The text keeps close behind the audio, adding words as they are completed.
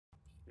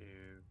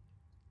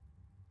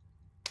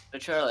So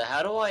Charlie,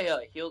 how do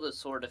I heal the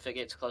sword if it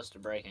gets close to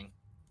breaking?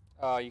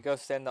 You go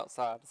stand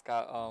outside. It's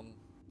got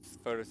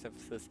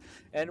photosynthesis.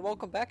 And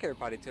welcome back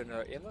everybody to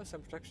another Endless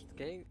Construction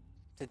game.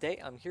 Today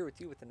I'm here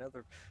with you with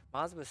another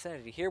Minds of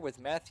Insanity, here with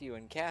Matthew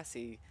and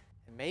Cassie,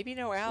 and maybe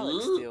no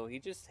Alex Ooh. still. He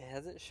just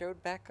hasn't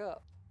showed back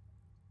up.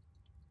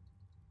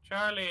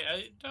 Charlie,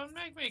 don't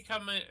make me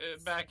come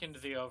back into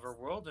the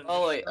overworld and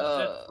wait, shove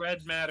that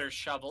red matter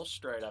shovel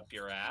straight up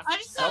your ass. I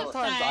just gotta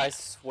Sometimes say, I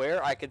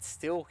swear I could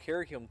still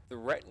hear him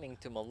threatening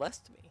to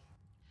molest me.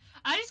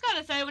 I just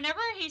gotta say, whenever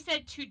he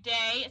said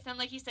today, it sounded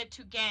like he said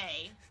to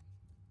gay.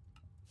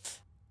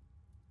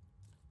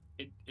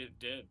 It did,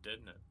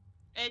 didn't it?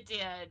 It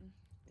did.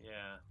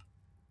 Yeah.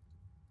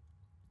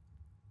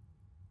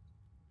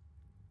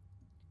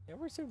 You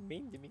were so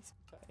mean to me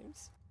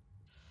sometimes.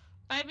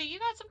 Baby, you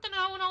got something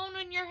going on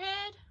in your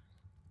head?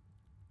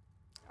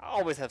 I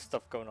always have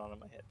stuff going on in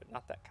my head, but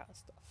not that kind of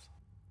stuff.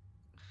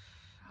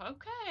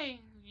 Okay,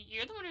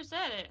 you're the one who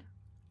said it.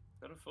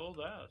 Could have fooled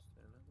us.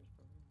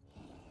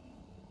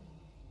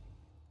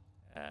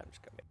 I'm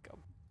just gonna make a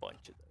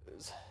bunch of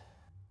those.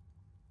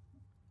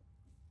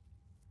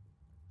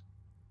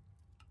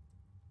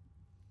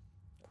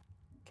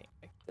 Can't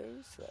make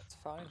those, so that's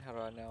fine. How do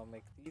I now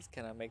make these?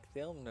 Can I make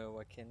them? No,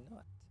 I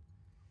cannot.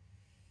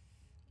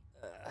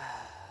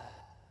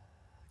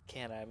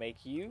 Can I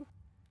make you?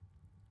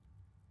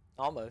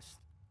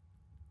 Almost.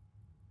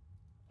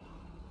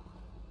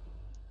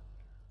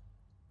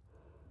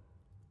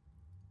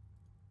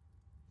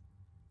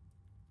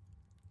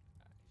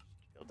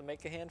 Able to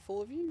make a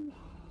handful of you.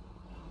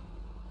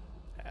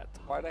 That's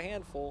quite a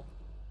handful.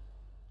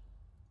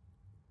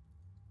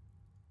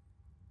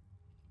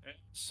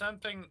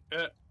 Something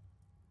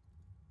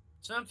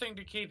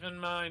to keep in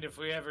mind if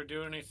we ever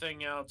do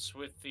anything else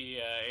with the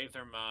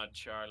Aether mod,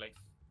 Charlie.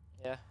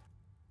 Yeah.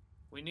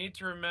 We need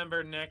to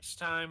remember next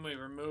time we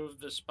remove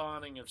the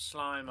spawning of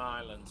slime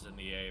islands in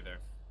the Aether.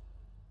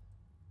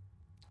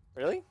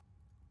 Really?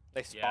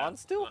 They spawn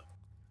still?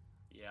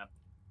 Yeah.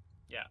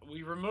 Yeah,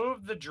 we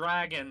removed the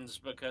dragons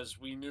because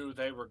we knew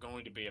they were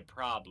going to be a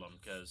problem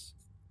because,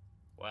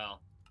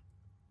 well,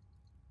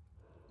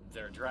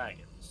 they're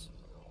dragons.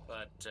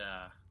 But,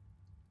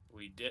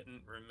 we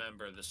didn't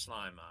remember the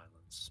slime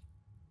islands.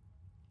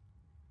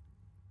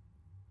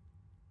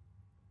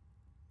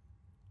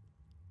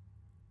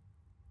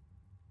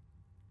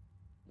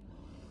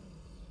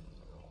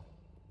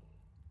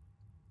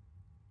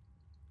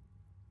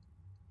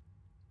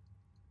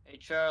 Hey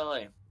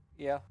Charlie.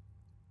 Yeah.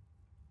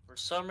 For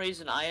some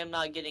reason, I am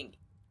not getting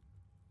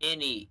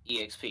any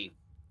EXP.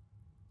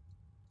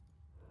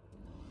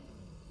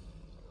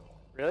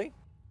 Really?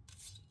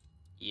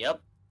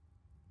 Yep.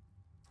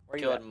 Where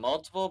you Killed at?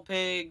 multiple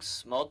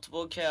pigs,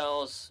 multiple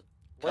cows,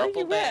 Where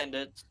couple you at?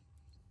 bandits.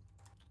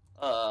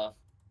 Don't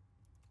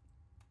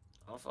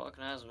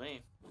fucking ask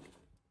me.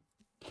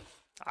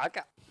 I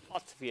got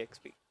lots of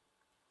EXP.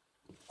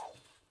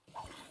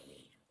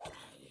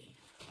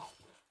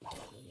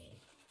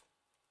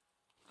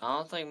 I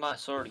don't think my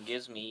sword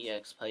gives me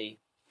EXP.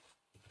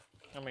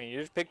 I mean, you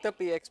just picked up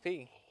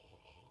EXP.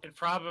 It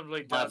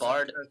probably My doesn't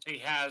bard. because he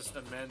has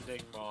the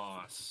mending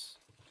moss.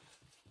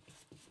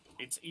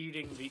 It's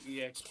eating the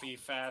EXP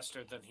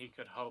faster than he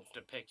could hope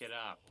to pick it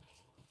up.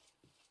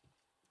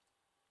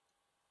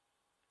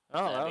 I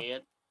don't That'd know. be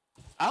it.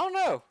 I don't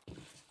know.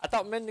 I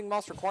thought mending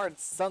moss required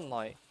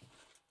sunlight.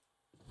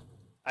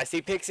 I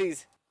see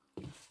pixies.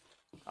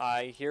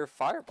 I hear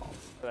fireballs.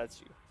 Oh,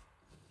 that's you.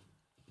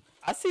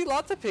 I see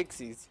lots of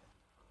pixies.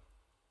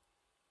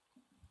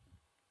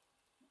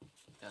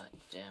 God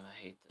damn, I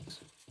hate this.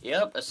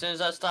 Yep, as soon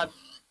as I stopped,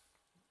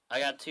 I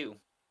got two.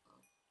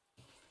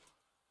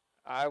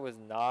 I was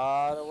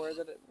not aware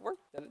that it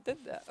worked, that it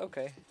did that.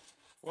 Okay.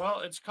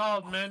 Well, it's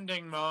called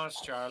mending moss,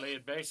 Charlie.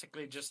 It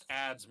basically just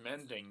adds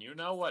mending. You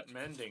know what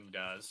mending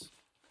does.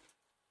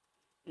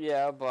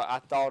 Yeah, but I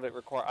thought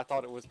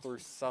it was through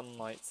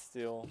sunlight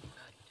still. God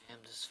damn,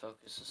 this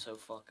focus is so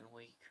fucking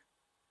weak.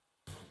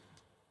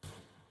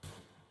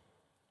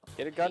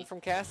 Get a gun from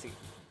Cassie.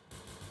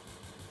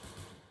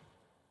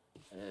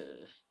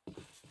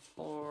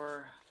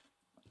 4.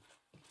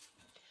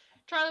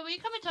 Charlie, will you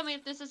come and tell me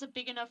if this is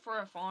big enough for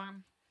a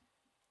farm?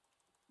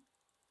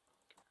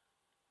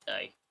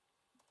 Die.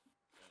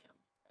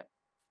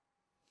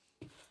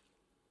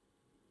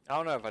 I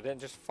don't know, if I didn't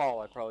just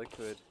fall, I probably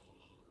could.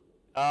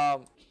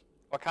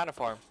 What kind of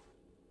farm?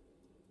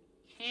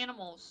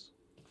 Animals.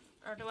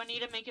 Or do I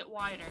need to make it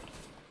wider?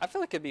 I feel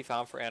like it'd be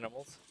fine for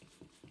animals.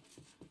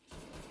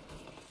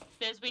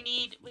 Because I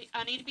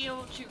need to be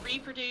able to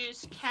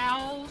reproduce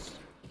cows,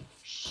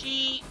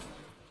 sheep,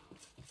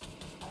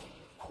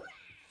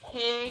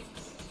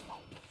 pigs,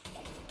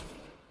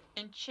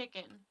 and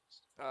chickens.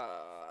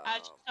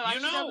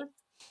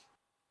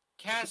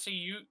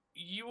 Cassie,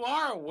 you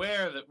are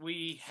aware that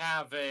we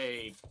have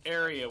a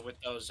area with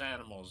those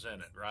animals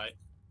in it, right?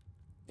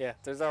 Yeah,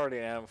 there's already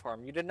an animal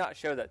farm. You did not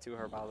show that to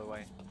her, by the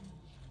way.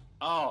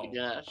 Oh. You did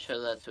not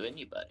show that to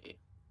anybody.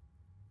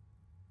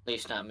 At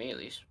least not me, at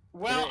least.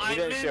 Well, he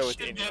didn't show it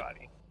to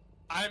anybody.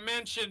 I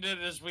mentioned it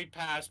as we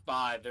passed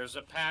by. There's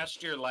a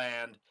pasture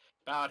land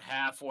about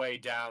halfway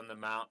down the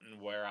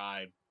mountain where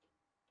I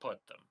put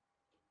them.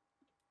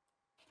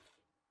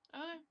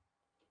 Okay.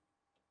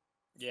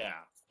 Yeah.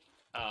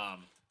 I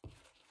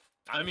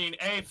mean,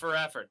 A for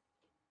effort.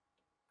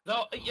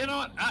 Though, you know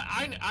what?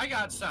 I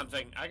got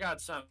something. I got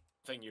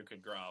something you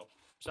could grow.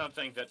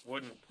 Something that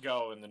wouldn't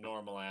go in the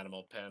normal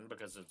animal pen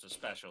because it's a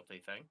specialty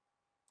thing.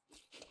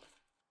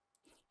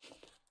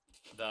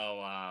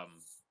 Though,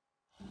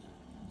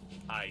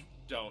 I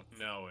don't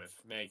know if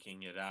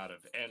making it out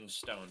of end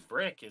stone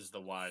brick is the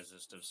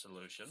wisest of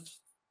solutions.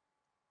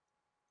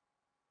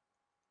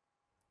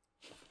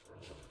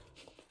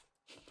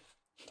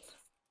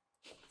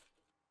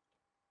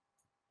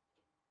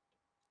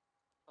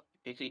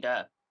 Pixie, die.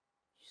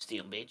 You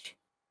steal, bitch.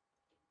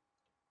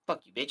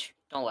 Fuck you, bitch.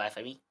 Don't laugh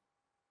at me.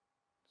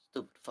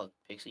 Stupid fuck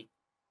Pixie.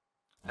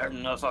 I heard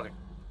another fucker.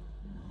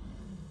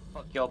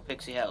 Fuck your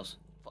Pixie house.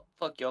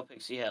 Fuck your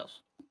Pixie house.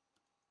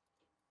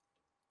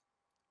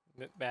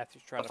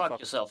 Matthew's trying to fuck fuck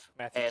yourself,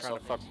 Matthew's asshole.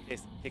 trying to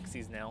fuck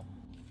pixies now.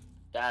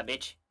 Die,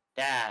 bitch.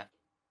 Die.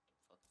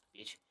 Fuck,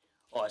 bitch.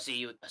 Oh, I see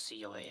you. I see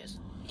your ass.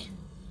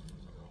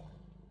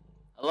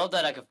 I love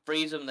that I can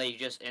freeze them. They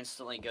just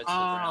instantly go to the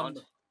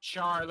ground.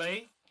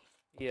 Charlie,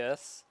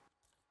 Yes.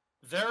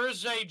 there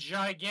is a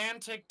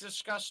gigantic,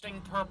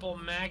 disgusting purple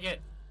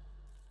maggot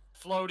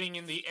floating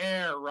in the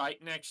air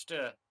right next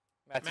to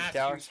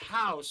Matthew's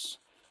house,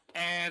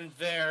 and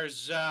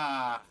there's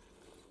I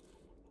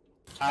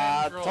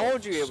tendrils.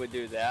 told you it would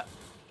do that.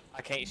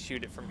 I can't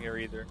shoot it from here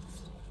either.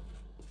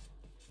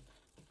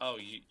 Oh,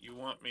 you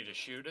want me to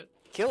shoot it?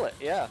 Kill it,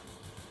 yeah.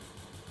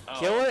 Oh,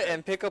 Kill it okay.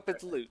 and pick up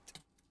its loot.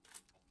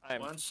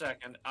 1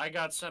 second. I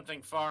got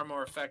something far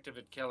more effective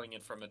at killing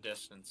it from a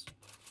distance.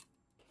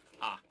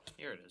 Ah,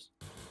 here it is.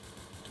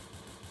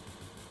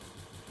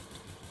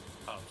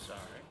 Oh, sorry.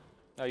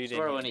 Oh, you I swear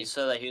didn't. when he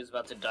said that he was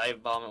about to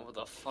dive bomb it with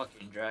a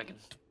fucking dragon.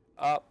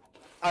 I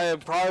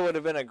probably would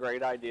have been a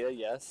great idea,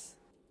 yes.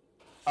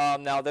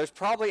 Now there's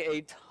probably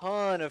a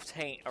ton of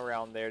taint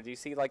around there. Do you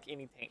see like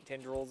any taint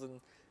tendrils and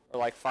or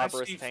like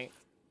fibrous taint?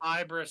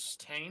 Fibrous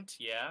taint,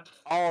 yeah.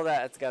 All of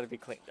that's got to be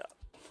cleaned up,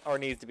 or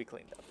needs to be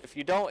cleaned up. If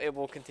you don't, it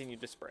will continue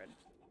to spread.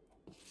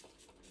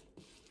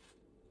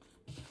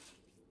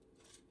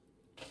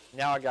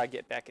 Now I gotta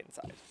get back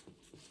inside.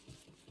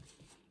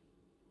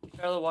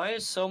 Charlie, why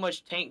is so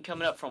much taint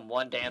coming up from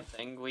one damn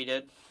thing we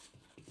did?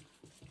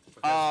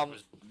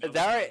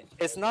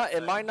 It's not.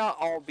 It might not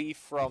all be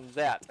from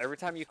that. Every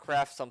time you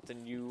craft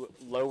something, you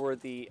lower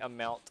the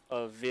amount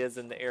of viz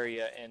in the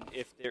area, and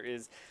if there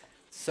is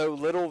so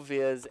little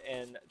viz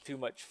and too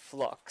much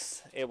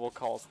flux, it will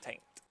cause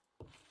taint.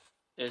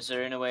 Is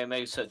there any way to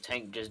make it so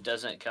tank just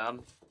doesn't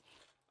come?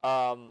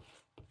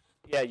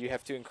 Yeah, you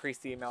have to increase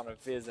the amount of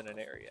viz in an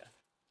area.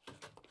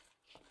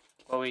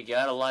 Well, we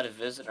got a lot of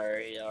viz in our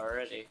area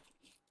already.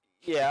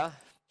 Yeah,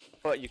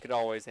 but you could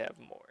always have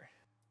more.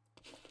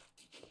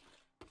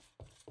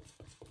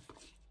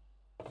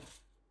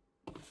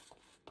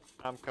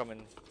 I'm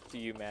coming to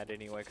you, Matt,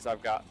 anyway, because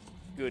I've got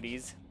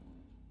goodies.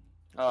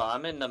 Oh,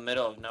 I'm in the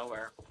middle of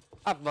nowhere.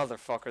 Ah,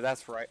 motherfucker,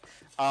 that's right.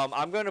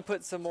 I'm going to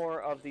put some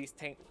more of these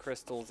taint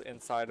crystals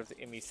inside of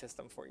the ME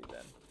system for you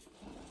then.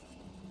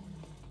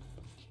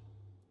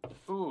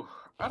 Ooh,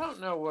 I don't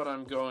know what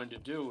I'm going to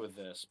do with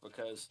this,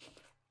 because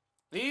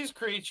these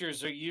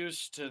creatures are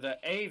used to the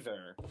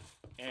aether,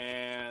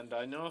 and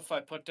I know if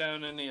I put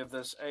down any of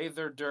this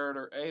aether dirt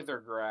or aether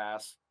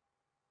grass,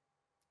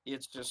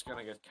 it's just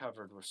gonna get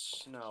covered with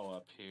snow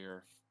up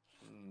here.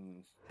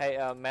 Hey,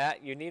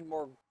 Matt, you need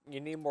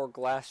more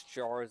glass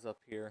jars up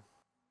here.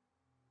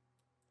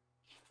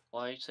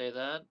 Why you say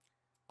that?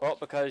 Well,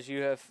 because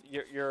you have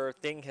your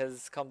thing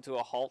has come to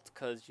a halt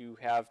because you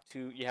have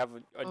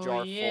a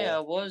jar Oh yeah, I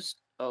full. was.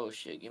 Oh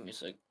shit, give me a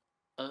sec.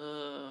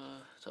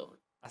 So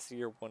I see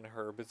your one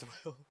herb as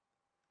well.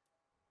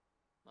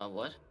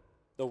 what?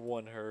 The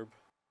one herb.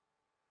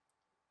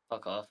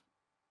 Fuck off.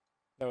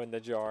 No, in the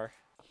jar.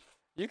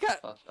 You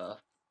got. Fuck off.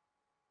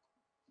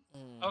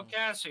 Oh,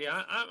 Cassie,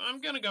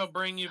 I'm gonna go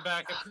bring you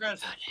back a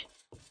present.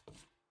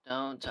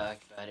 Don't talk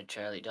about it,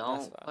 Charlie.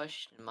 Don't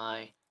question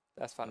my.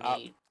 That's fine.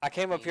 meat. I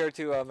came up here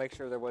to make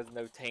sure there was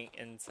no taint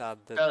inside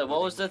the. Charlie,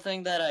 what was building. the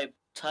thing that I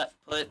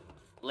put?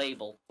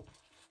 Label.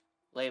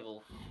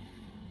 Label.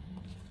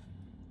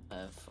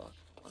 Fuck.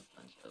 What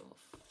the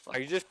fuck? Are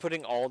you just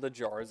putting all the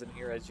jars in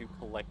here as you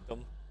collect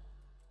them?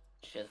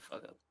 Shut the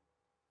fuck up.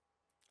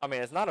 I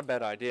mean, it's not a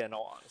bad idea in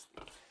all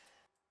honesty.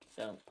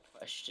 Don't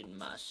question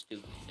my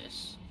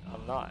stupidness.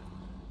 I'm not.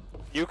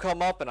 You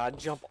come up and I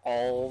jump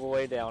all the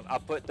way down. I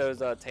put those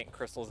tank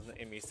crystals in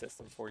the ME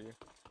system for you.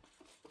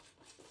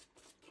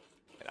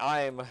 And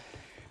I'm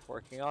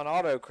working on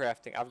auto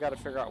crafting. I've got to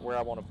figure out where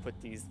I want to put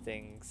these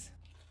things.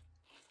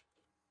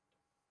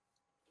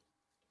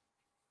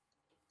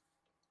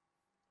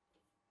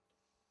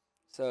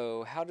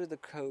 So, how do the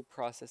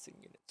co-processing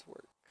units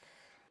work?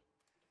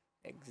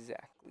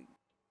 Exactly.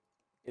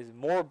 Is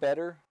more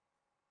better?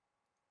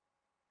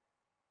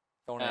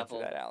 Don't Apple.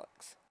 answer that,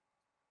 Alex.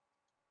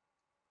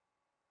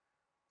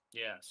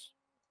 Yes.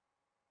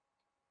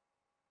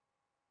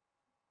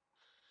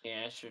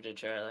 Yeah, I sure did,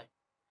 Charlie.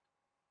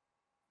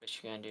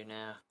 What you gonna do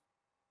now?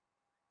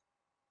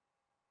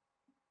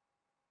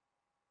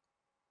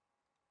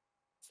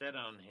 Sit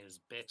on his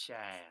bitch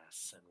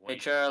ass and Hey,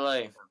 wait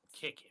Charlie. or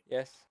kick him.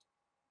 Yes.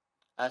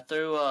 I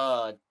threw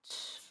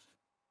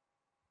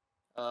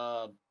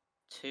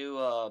two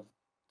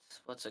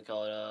what's it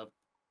called?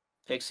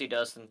 Pixie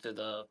dust into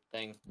the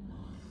thing.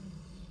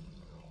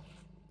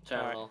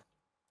 Terminal.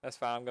 That's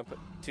fine. I'm gonna put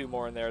 2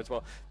 more in there as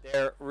well.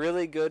 They're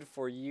really good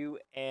for you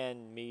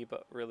and me,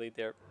 but really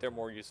they're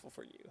more useful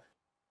for you.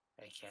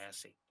 Hey,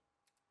 Cassie,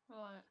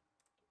 What?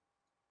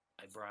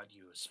 I brought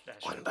you a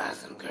special. One buy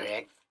some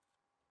crack.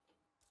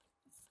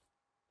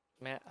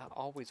 Man, I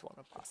always want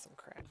to buy some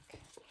crack.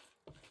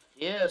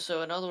 Yeah,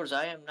 so in other words,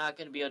 I am not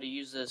going to be able to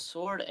use this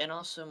sword, and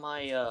also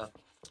my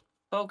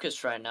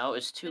focus right now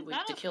is too Is weak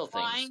that to a kill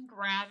things. flying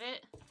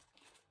gravet?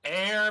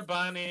 Air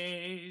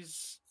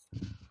bunnies.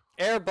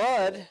 Air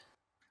Bud.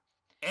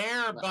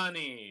 Air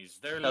bunnies.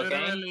 They're Okay.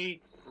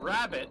 literally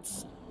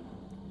rabbits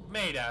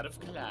made out of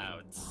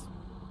clouds.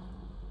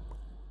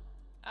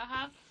 I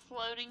have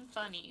floating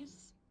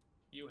bunnies.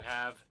 You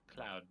have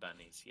cloud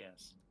bunnies,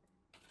 yes.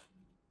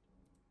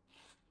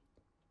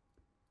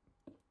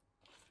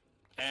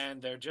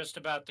 And they're just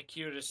about the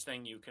cutest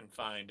thing you can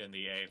find in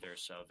the Aether,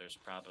 so there's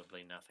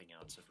probably nothing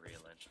else of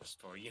real interest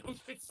for you.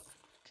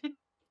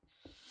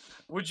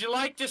 Would you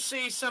like to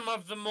see some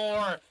of the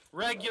more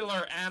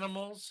regular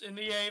animals in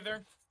the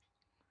Aether?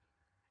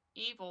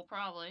 Evil,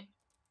 probably.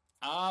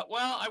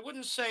 Well, I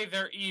wouldn't say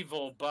they're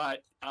evil,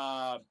 but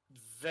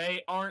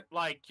they aren't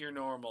like your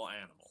normal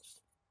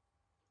animals.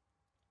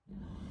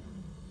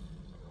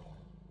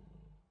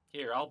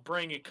 Here, I'll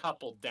bring a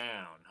couple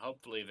down.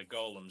 Hopefully the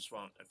golems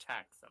won't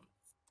attack them.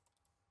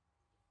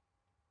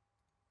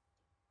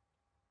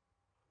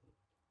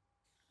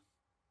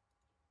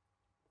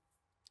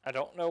 I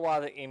don't know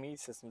why the ME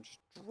system just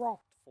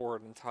dropped for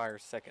an entire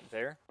second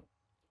there.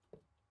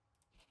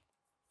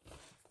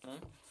 Hmm?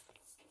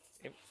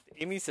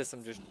 The ME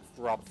system just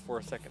dropped for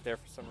a second there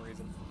for some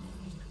reason.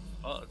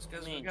 Well, it's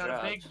because we Mean got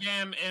a big dropped.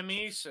 damn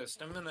ME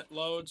system, and it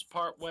loads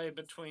partway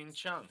between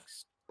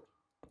chunks.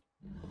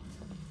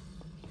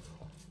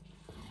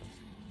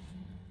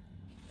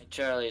 Hey,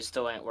 Charlie, it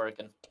still ain't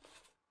working.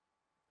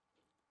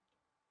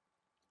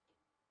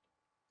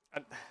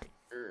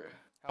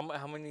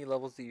 How many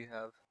levels do you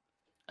have?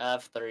 I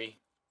have 3.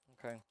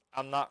 Okay.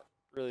 I'm not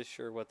really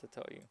sure what to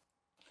tell you.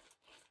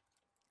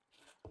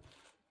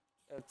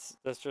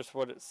 That's just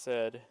what it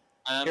said.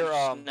 I'm Here,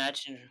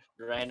 snatching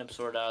a random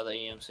sword out of the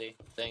EMC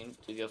thing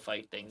to go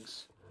fight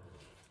things.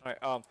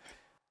 Alright,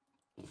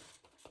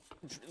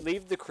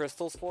 leave the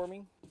crystals for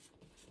me.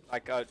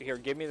 Like, here,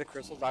 give me the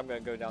crystals. I'm gonna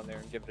go down there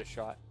and give it a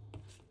shot.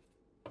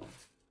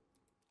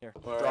 Here,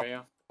 Where drop are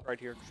you? right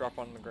here. Drop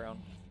on the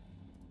ground.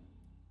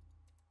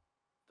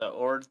 The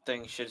ord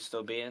thing should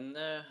still be in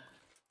there.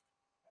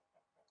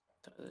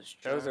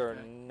 Those are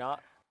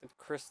not the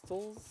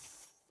crystals.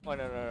 Oh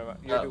no!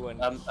 You're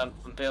doing. I'm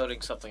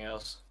building something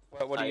else.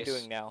 What are you Ice.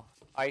 doing now?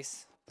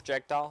 Ice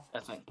projectile. I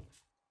think.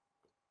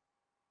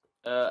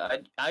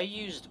 I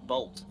used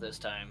bolt this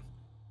time.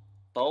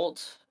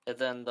 Bolt and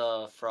then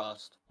the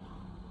frost.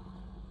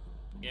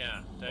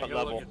 Yeah, take What a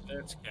level? look at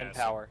this, And Cassie.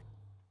 power.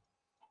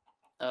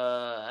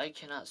 I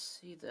cannot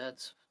see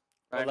that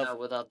right now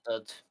without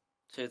the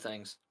 2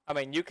 things. I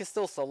mean, you can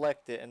still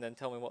select it and then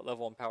tell me what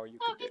level and power you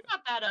Oh, can do. he's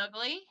not that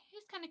ugly.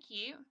 He's kind of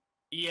cute.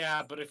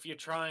 Yeah, but if you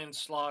try and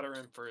slaughter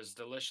him for his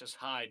delicious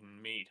hide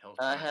and meat, he'll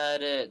I try.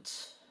 had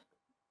it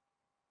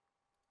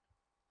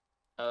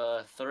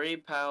 3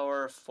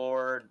 power,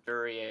 4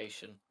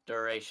 duration.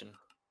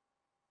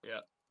 Yeah.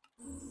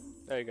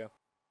 There you go.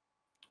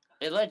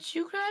 It lets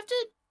you craft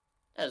it?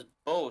 That's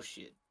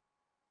bullshit.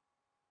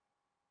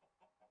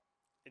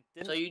 It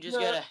didn't So you just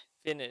gotta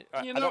finish.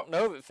 You I don't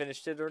know if it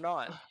finished it or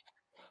not.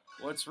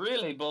 What's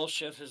really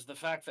bullshit is the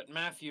fact that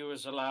Matthew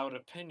is allowed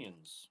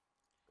opinions.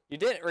 You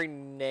didn't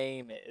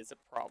rename it is a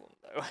problem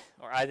though,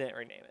 or I didn't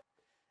rename it.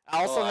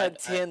 I also had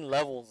 10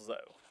 levels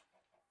though.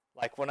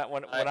 Like when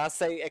I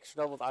say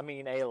extra levels, I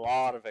mean a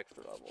lot of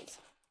extra levels.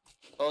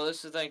 Oh,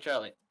 this is the thing,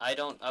 Charlie. I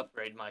don't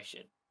upgrade my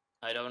shit.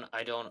 I don't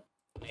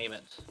name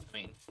it. I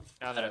mean,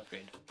 I I'd know.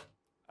 upgrade.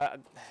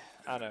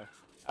 I know.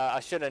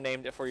 I should have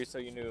named it for you so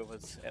you knew it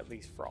was at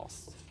least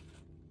Frost.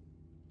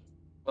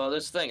 Well,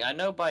 this thing, I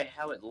know by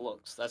how it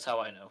looks. That's how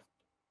I know.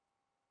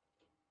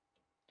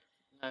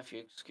 Now, if you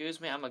excuse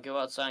me, I'm gonna go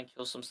outside and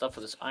kill some stuff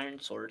with this iron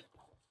sword.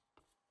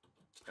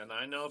 And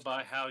I know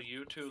by how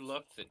you two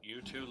look that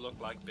you two look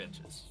like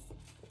bitches.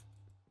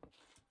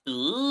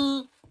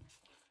 Ooh.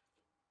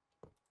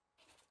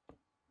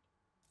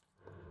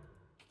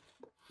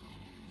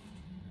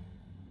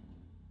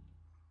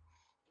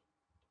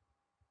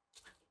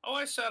 Oh,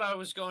 I said I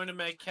was going to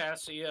make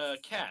Cassie a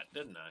cat,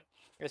 didn't I?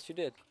 Yes, you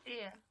did.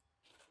 Yeah.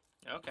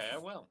 Okay, I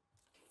will.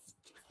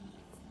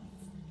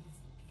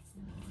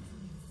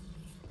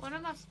 One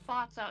of my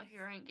spots out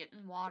here ain't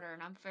getting water,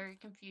 and I'm very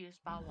confused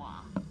by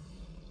why.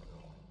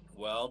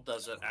 Well,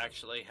 does it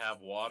actually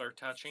have water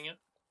touching it?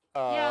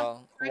 Yeah,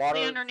 directly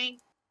Water.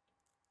 underneath.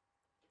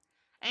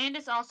 And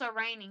it's also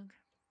raining.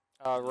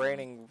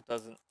 Raining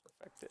doesn't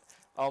affect it.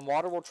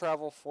 Water will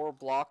travel 4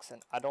 blocks,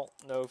 and I don't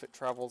know if it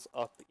travels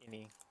up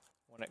any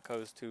when it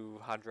goes to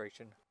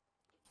hydration.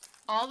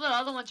 All the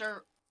other ones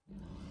are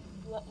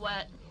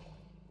wet.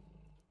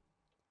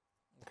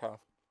 Okay.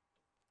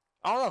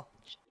 I don't know.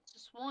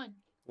 Just one.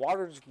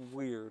 Water's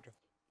weird.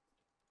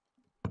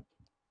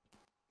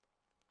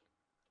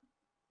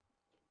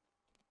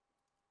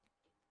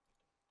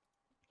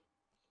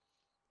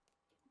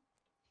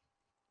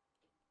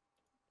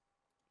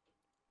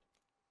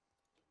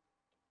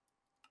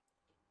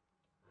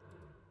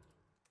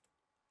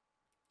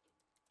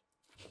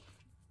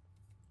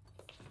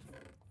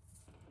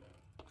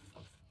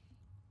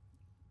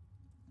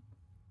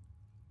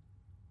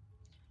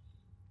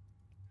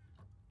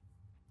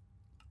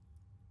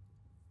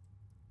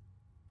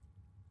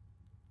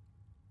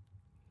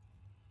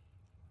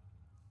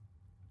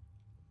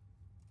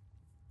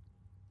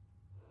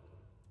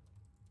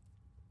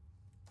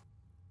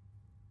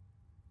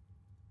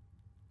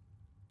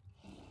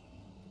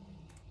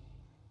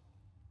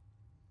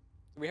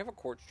 Do we have a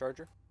quartz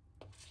charger?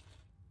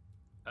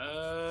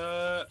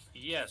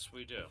 Yes,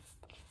 we do.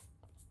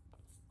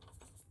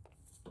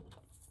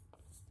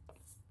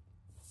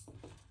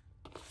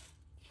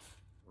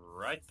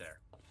 Right there.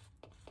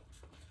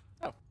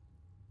 Oh.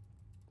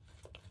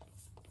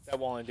 That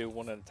will only do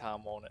one at a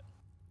time, won't it?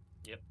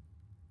 Yep.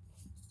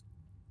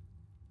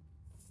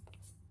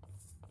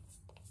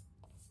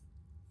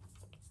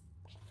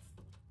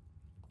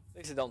 At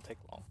least it don't take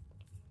long.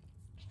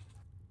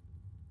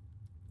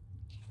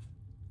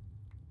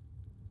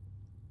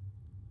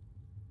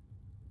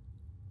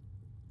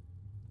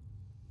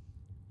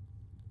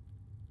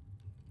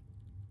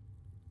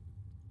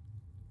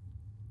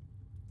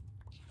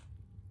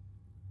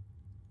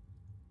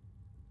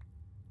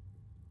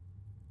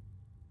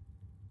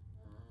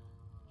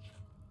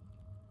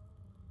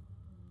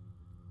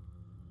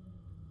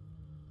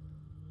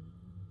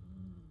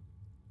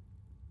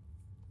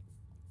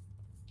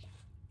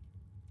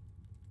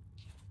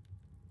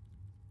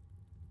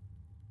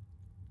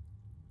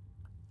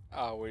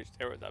 I wish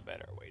there was a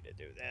better way to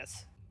do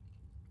this.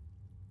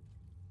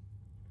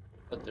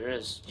 But there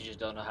is. You just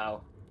don't know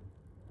how.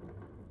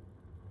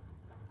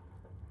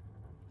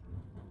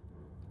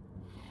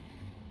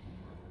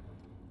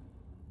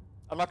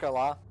 I'm not gonna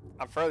lie.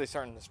 I'm fairly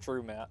certain it's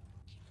true, Matt.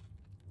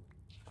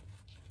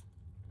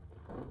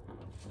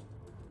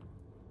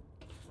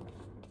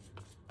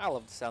 I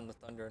love the sound of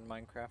thunder in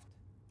Minecraft.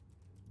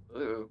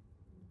 Ooh.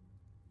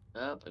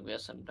 Oh, I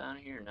guess I'm down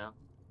here now.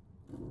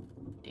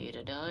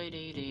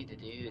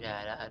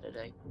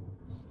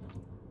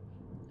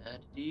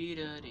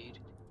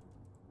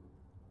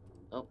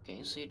 Oh, can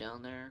you see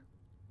down there?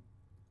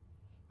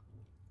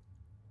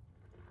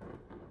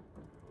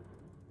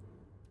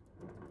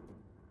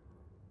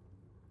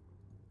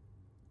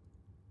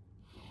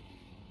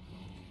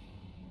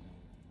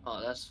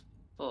 Oh, that's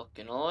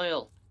fucking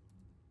oil.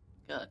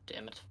 God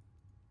damn it.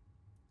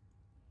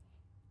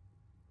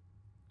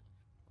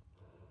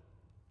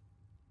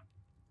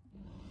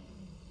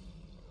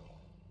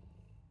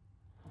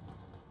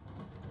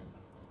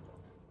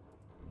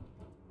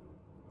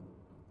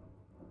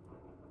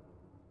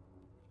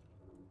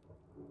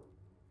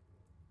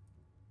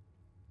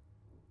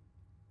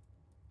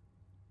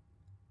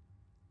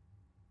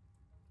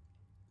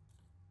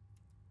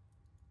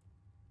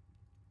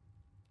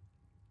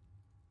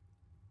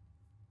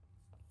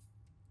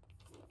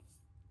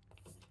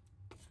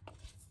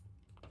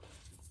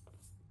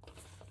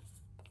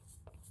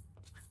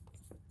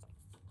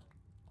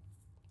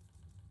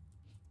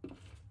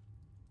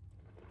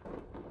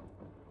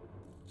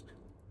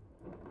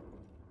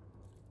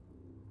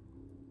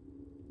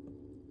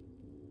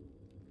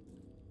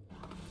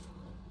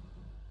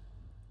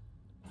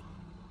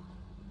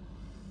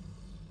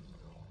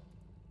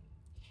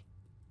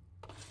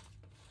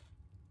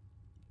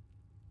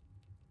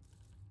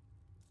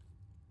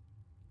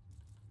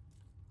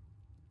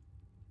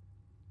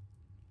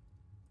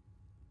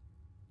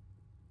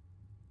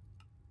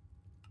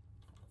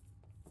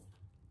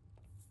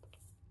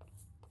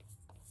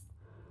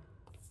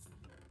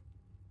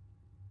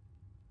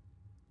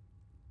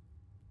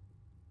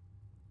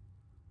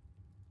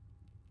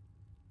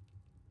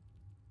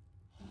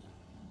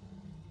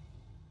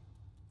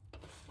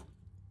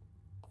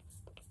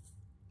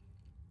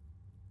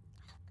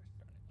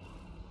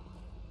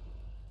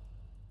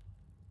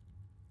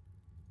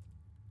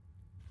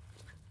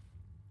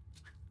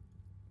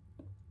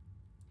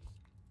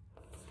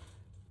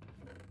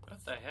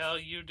 What the hell are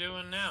you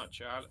doing now,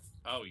 Charlie?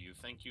 Oh, you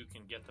think you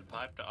can get the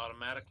pipe to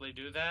automatically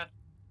do that?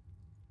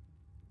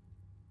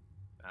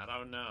 I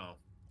don't know.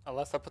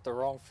 Unless I put the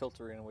wrong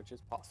filter in, which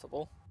is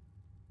possible.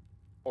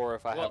 Or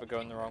if I have it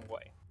going the wrong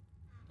way.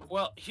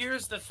 Well,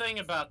 here's the thing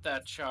about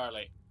that,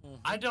 Charlie. Mm-hmm.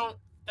 I don't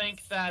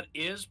think that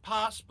is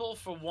possible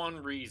for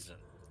one reason.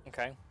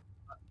 Okay.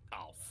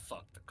 Oh,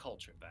 fuck, the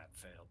culture that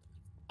failed.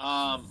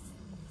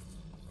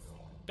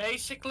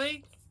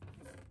 Basically,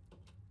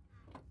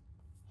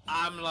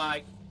 I'm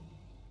like,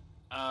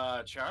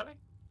 Charlie?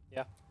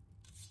 Yeah.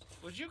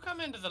 would you come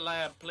into the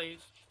lab, please?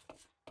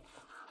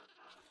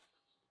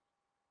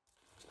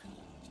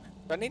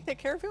 Do I need to take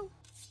care of him?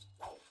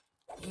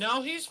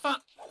 No, he's fine.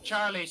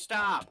 Charlie,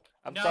 stop.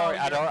 I'm No, sorry.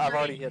 you're I've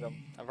already hurting- hit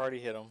him. I've already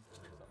hit him.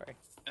 Sorry.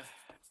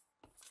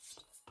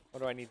 What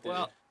do I need to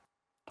Well,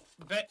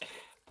 but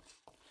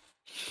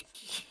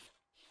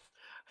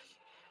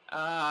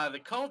the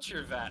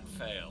culture vat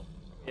failed.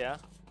 do? Yeah.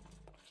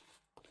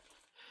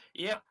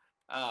 Yeah.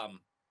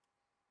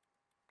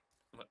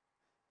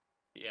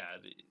 Yeah.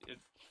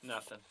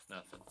 Nothing.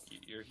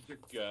 You're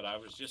good. I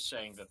was just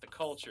saying that the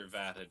culture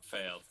vat had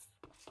failed,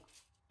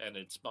 and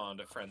it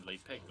spawned a friendly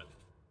pigment.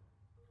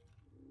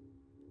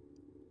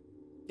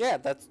 Yeah,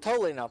 that's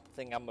totally not the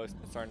thing I'm most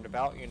concerned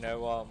about. You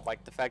know,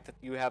 like the fact that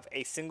you have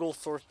a single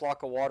source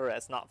block of water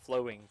that's not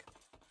flowing.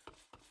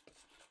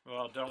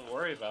 Well, don't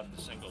worry about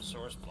the single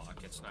source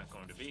block. It's not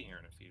going to be here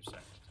in a few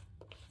seconds.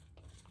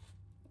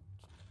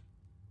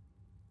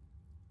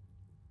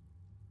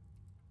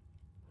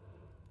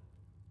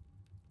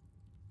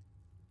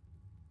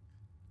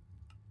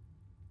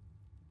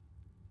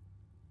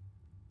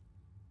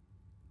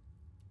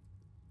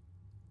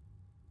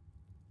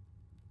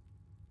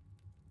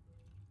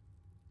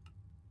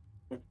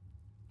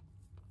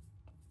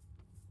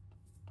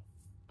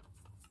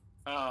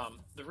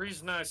 The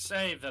reason I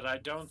say that I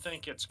don't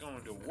think it's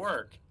going to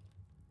work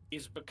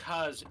is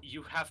because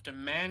you have to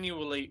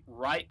manually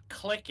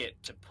right-click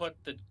it to put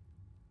the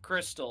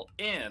crystal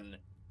in,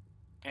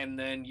 and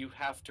then you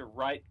have to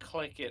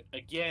right-click it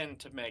again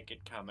to make it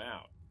come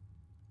out.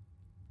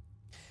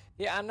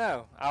 Yeah, I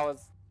know. I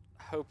was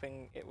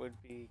hoping it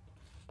would be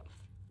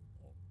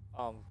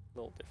a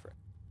little different,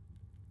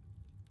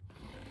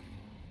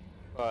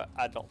 but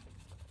I don't think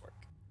it's gonna work.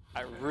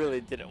 I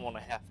really didn't want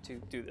to have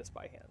to do this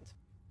by hand.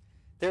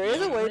 There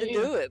is a way to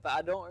do it, but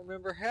I don't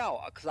remember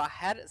how, because I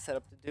had it set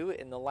up to do it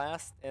in the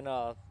last,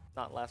 not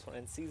last one,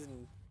 in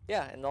season,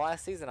 yeah, in the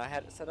last season I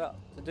had it set up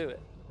to do it.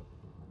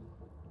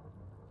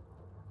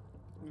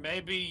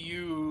 Maybe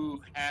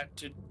you had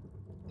to...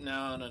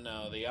 No,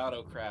 the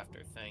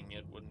auto-crafter thing,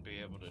 it wouldn't be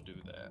able to do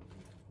that.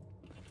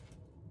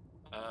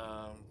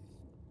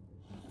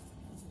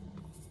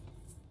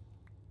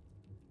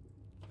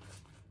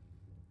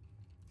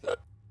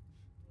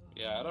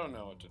 Yeah, I don't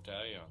know what to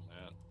tell you on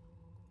that.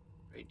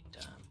 Great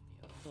time.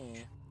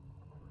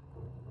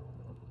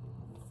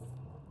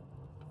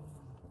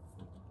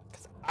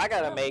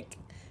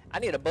 I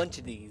need a bunch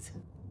of these.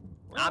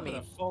 We're having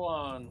a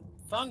full-on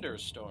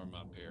thunderstorm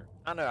up here.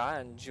 I know,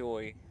 I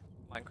enjoy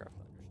Minecraft thunderstorms.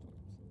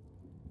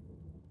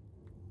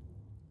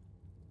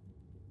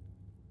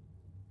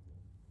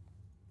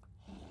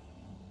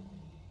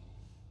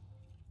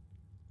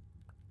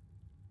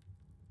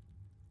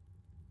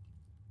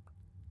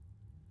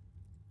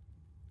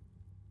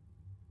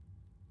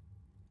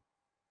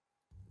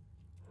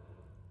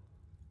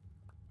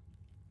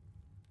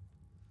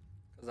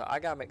 Because I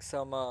gotta make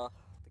some, I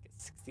think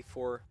it's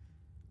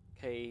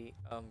 64K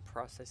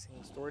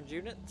processing storage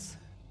units.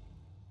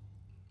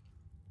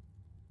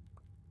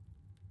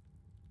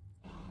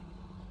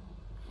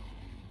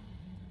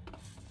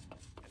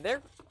 And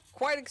they're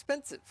quite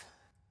expensive.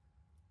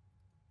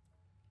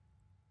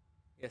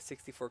 Yeah,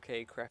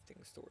 64K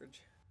crafting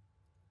storage.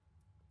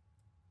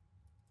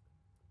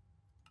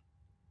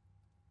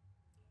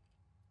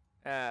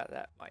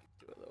 That might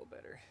do a little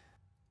better.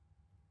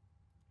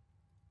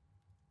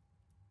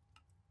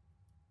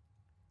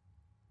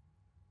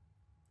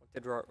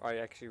 What did I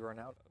actually run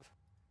out of?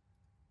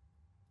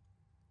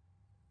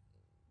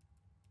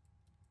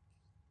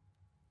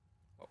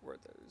 What were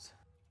those?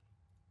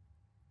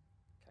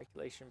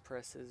 Calculation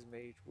presses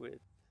made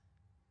with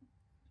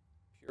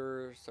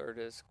pure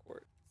Certus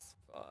quartz.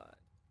 Fine.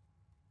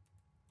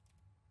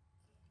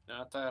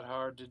 Not that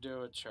hard to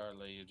do it,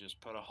 Charlie. You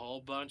just put a whole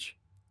bunch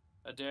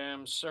of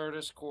damn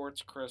Certus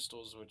quartz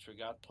crystals, which we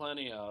got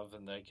plenty of,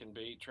 and they can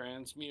be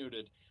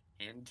transmuted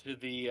into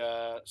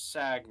the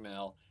sag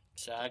mill.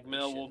 Sag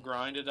mill will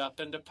grind it up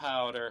into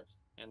powder,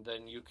 and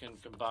then you can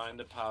combine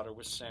the powder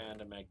with sand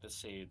to make the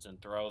seeds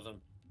and throw them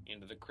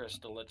into the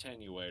crystal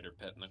attenuator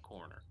pit in the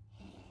corner.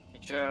 Hey,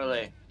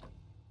 Charlie.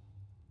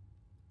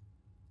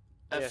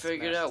 I Yes,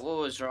 figured Matt. out what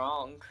was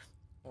wrong.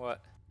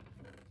 What?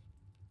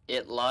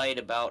 It lied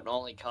about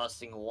only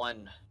costing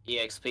 1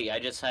 EXP. I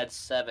just had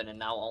 7 and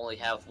now only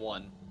have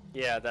 1.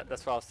 Yeah,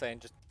 that's what I was saying.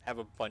 Just have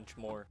a bunch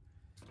more.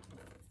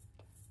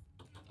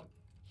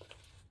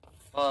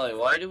 Ollie,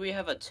 why do we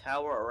have a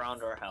tower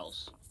around our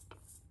house?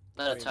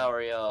 Not a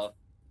tower, a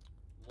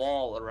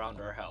wall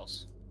around our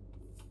house.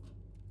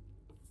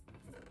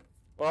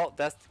 Well,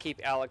 that's to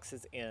keep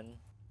Alex's in.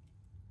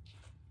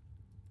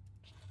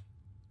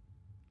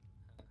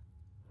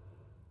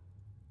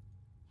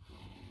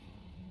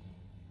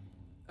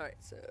 Alright,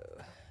 so...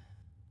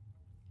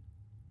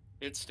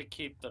 It's to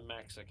keep the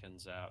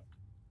Mexicans out.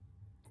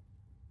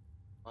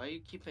 Why are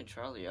you keeping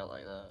Charlie out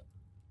like that?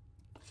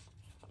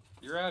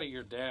 You're out of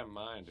your damn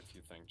mind if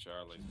you think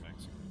Charlie's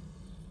Mexican.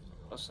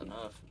 Close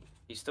enough.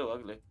 He's still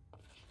ugly.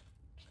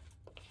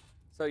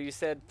 So you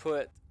said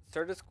put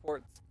Certus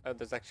quartz... Oh,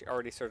 there's actually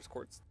already Certus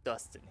quartz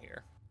dust in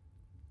here.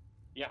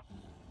 Yeah.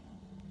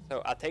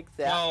 So I take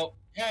that. Well,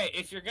 hey,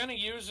 if you're gonna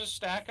use a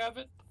stack of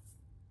it,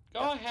 go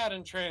ahead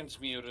and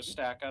transmute a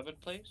stack of it,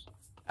 please.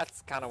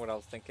 That's kind of what I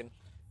was thinking.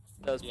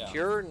 Does Yeah.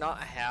 Pure not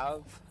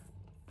have?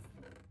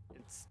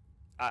 It's.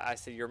 I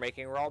said you're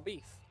making raw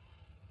beef.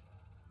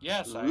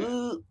 Yes, I am.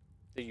 Ooh.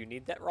 Do you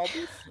need that raw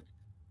beef?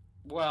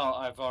 Well,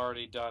 I've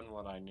already done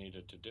what I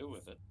needed to do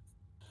with it.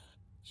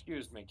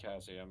 Excuse me,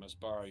 Cassie, I must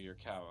borrow your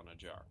cow in a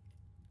jar.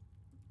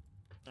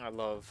 I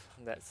love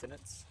that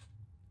sentence.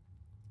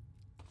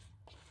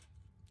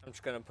 I'm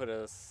just gonna put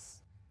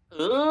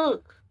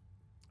Ooh.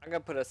 I'm gonna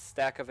put a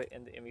stack of it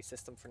in the ME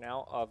system for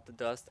now of the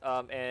dust.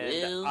 And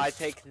Ew. I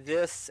take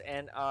this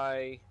and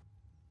I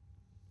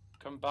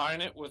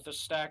Combine it with a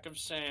stack of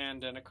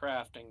sand and a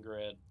crafting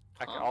grid.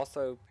 can Huh?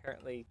 also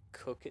apparently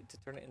cook it to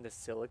turn it into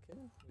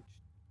silicon, which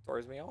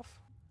throws me off.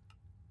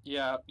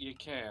 Yeah, you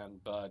can,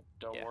 but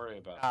don't Yeah. worry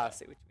about I that.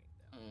 see what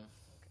you mean. Mm.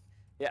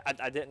 Yeah,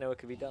 I didn't know it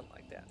could be done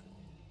like that.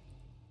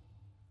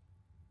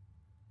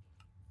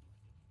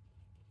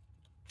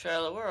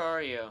 Charlotte, where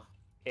are you?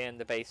 In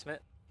the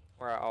basement,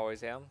 where I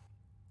always am.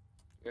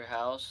 Your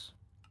house?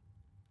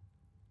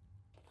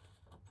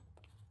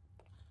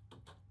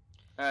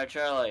 Alright,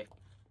 Charlie.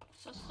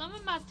 So some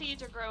of my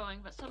seeds are growing,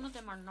 but some of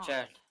them are not.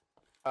 Chad,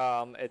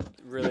 It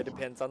really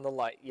depends on the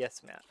light.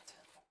 Yes, Matt.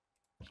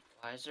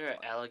 why is there an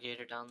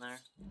alligator down there?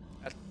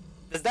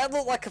 Does that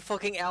look like a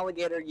fucking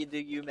alligator?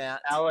 You,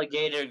 Matt?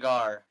 Alligator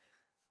gar.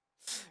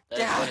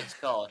 That's God. what it's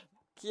called.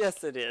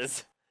 Yes, it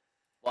is.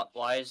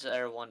 Why is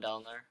there one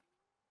down there?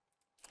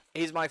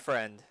 He's my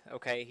friend.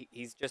 Okay,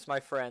 he's just my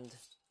friend.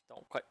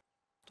 Don't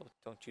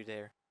you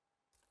dare.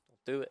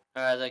 Don't do it.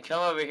 Alright, then come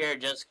over here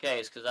just in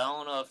case, because I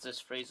don't know if this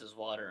freezes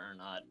water or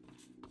not.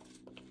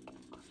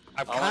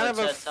 I'm I kind wanna of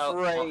test how-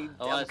 afraid.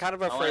 I wanna- I'm kind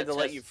of I wanna afraid to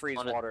let test- you freeze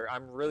wanna- water.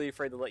 I'm really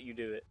afraid to let you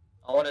do it.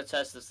 I want to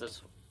test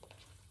this.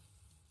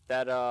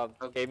 That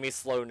gave me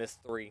slowness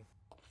 3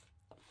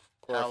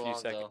 for How a few long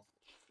seconds, though?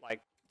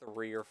 like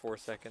 3 or 4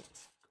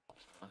 seconds.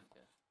 Okay.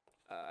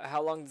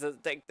 How long does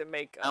it take to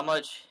make? How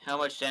much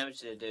damage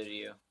did it do to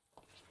you?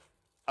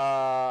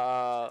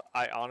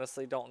 I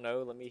honestly don't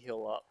know. Let me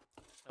heal up,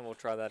 and we'll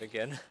try that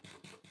again.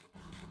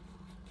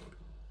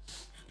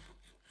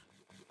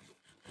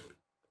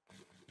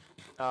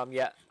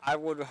 Yeah,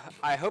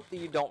 I hope that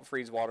you don't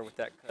freeze water with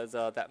that, because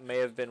that may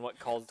have been what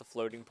caused the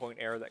floating point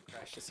error that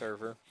crashed the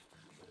server.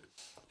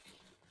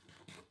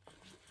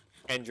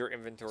 And your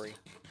inventory.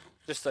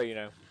 Just so you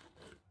know.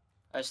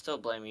 I still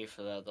blame you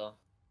for that though.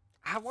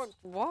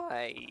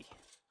 Why?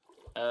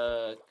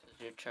 'Cause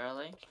you're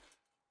Charlie.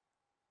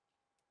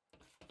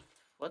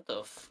 What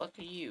the fuck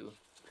are you?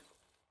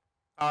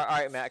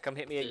 Alright, Matt, come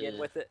hit me again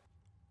with it.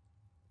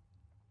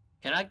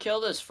 Can I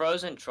kill this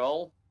frozen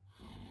troll?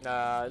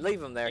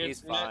 Leave him there, he's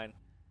It's not- fine.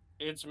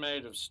 It's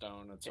made of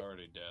stone. It's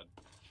already dead.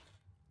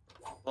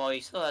 Well, he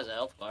still has a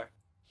health bar.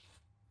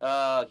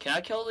 Can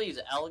I kill these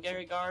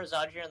alligator gars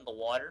out here in the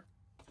water?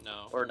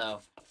 No. Or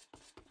no?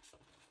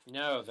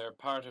 No, they're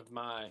part of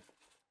my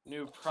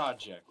new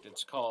project.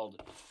 It's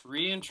called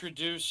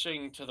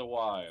Reintroducing to the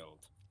Wild.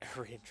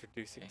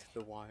 Reintroducing to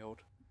the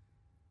wild.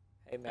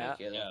 Hey, Matt.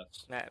 Thank you.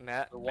 Yes.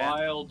 Matt. The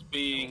wild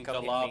being come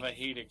the hit me. lava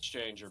heat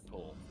exchanger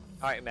pool.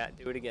 Alright, Matt,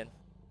 do it again.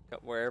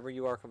 Wherever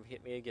you are, come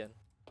hit me again.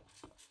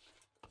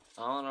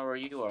 I don't know where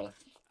you are.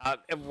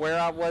 And where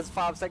I was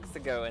 5 seconds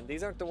ago, and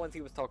these aren't the ones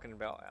he was talking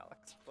about,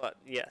 Alex. But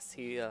yes,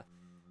 I'm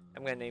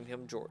gonna name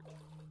him George.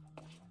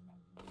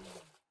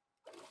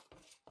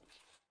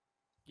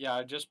 Yeah,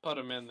 I just put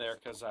them in there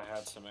because I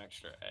had some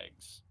extra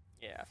eggs.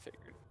 Yeah, I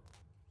figured.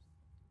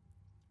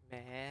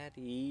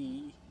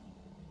 Maddie.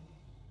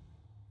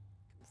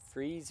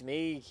 Freeze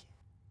me.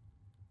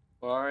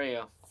 Where are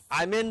you?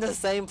 I'm in the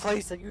same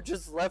place that you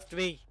just left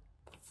me.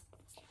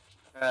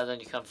 Alright, then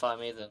you come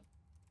find me then.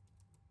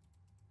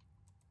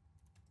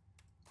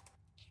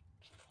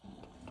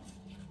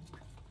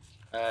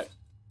 Alright,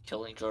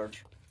 killing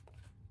George.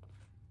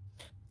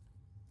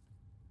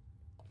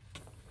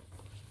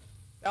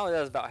 That only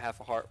does about half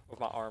a heart with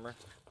my armor.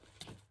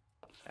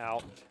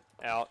 Ouch.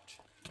 Ouch.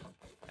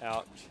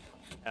 Ouch.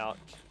 Ouch.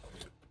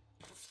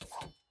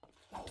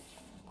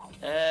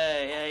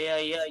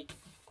 Hey.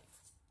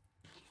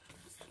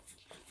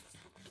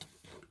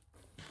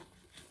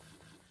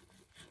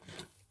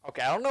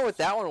 Okay, I don't know what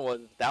that one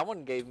was. That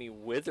one gave me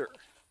wither.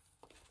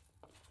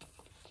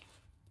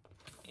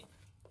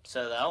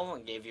 So that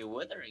one gave you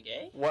withering,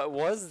 eh? What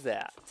was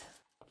that?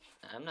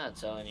 I'm not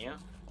telling you.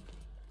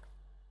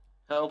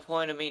 The whole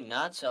point of me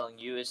not telling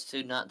you is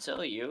to not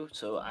tell you,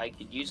 so I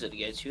could use it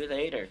against you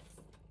later.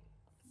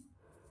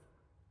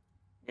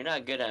 You're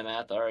not good at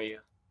math, are you?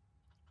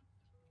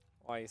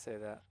 Why you say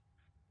that?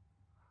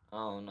 I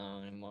don't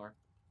know anymore.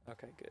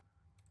 Okay, good.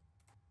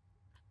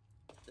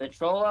 The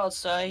troll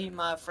outside,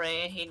 my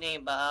friend, he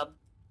named Bob.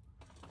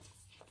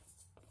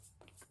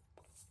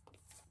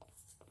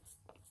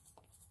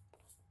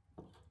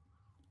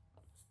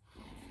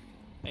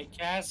 Hey,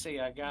 Cassie,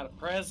 I got a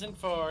present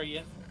for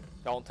you.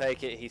 Don't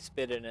take it. He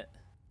spit in it.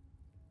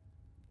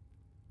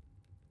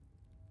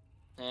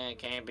 It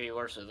can't be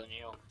worse than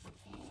you.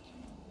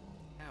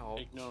 Ow.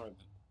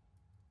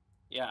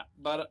 Yeah,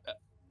 but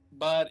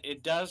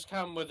it does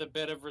come with a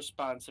bit of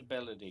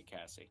responsibility,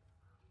 Cassie.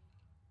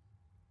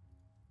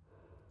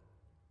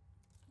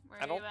 Where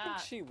I are you don't think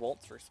at? she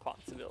wants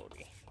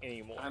responsibility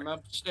anymore. I'm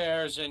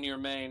upstairs in your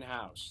main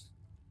house.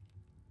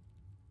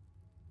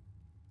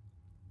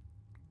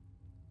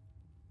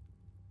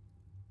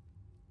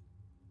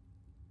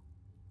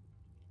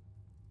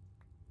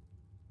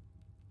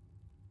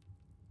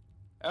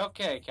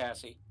 Okay,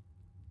 Cassie.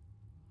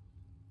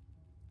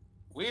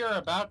 We are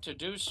about to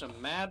do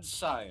some mad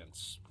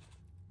science.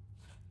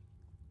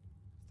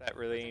 Is that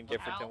really With a any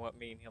different than cow? what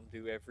me and him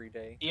do every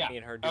day? Yeah, Me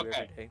and her do okay.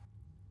 every day.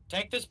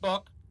 Take this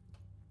book.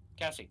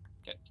 Cassie.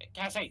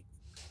 Cassie.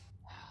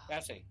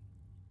 Cassie.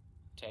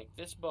 Take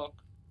this book.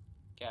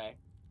 Okay.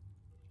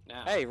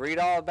 Now. Hey, read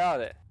all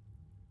about it.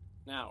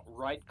 Now,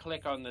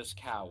 right-click on this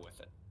cow with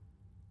it.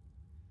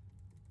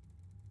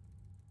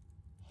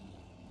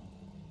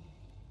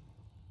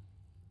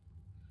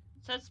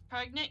 It says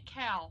pregnant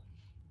cow.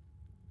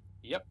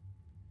 Yep.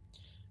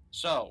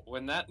 So,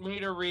 when that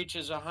meter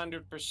reaches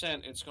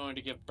 100%, it's going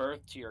to give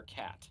birth to your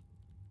cat.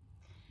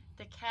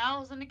 The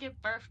cow is gonna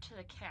give birth to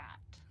the cat.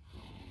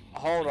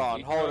 Hold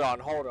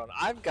on.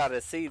 I've got to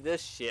see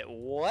this shit.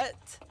 What?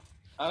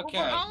 Okay.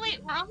 Well,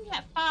 we're only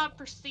at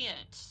 5%,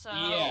 so.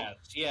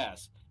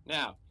 Yes.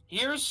 Now,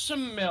 here's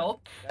some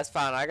milk. That's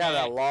fine. I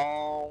got a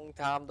long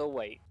time to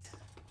wait.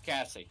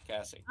 Cassie.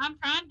 I'm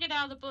trying to get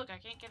out of the book. I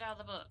can't get out of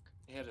the book.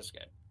 Hit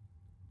escape.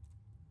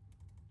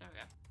 There we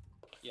go.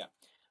 Yeah.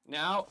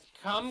 Now,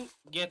 come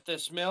get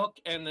this milk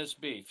and this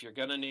beef. You're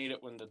gonna need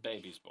it when the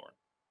baby's born.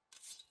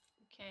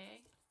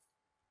 Okay.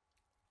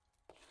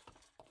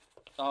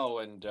 Oh,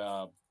 and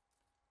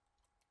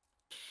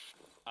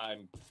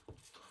I'm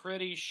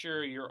pretty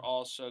sure you're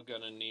also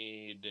gonna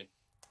need...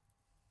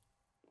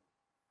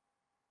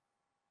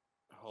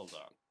 Hold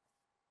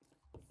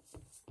on.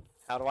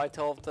 How do I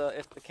tell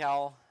if the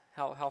cow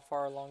how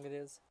far along it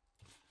is?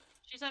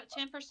 She's at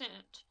 10%.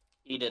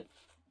 Eat it.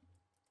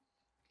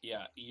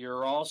 Yeah,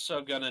 you're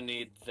also gonna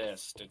need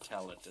this to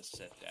tell it to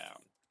sit down.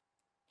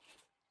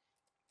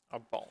 A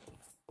bone.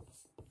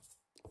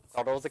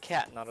 Thought it was a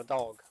cat, not a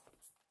dog.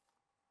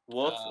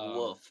 Woof,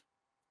 woof.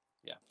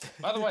 Yeah.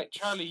 By the way,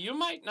 Charlie, you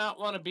might not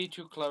want to be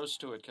too close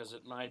to it because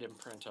it might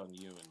imprint on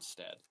you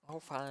instead. Oh,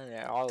 fine.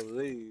 I'll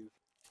leave.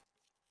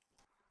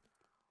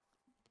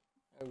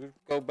 I'll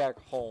go back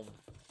home.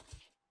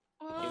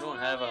 Well, You don't we're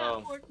have a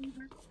only home.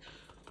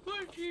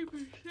 at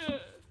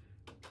 14%.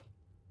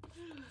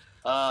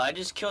 I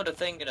just killed a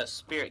thing and a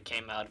spirit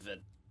came out of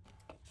it.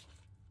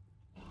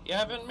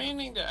 Yeah, I've been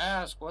meaning to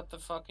ask what the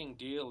fucking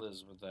deal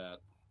is with that.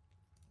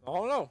 I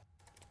don't know.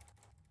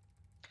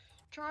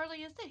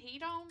 Charlie, is the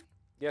heat on?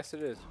 Yes,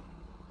 it is.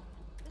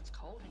 It's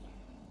cold in here.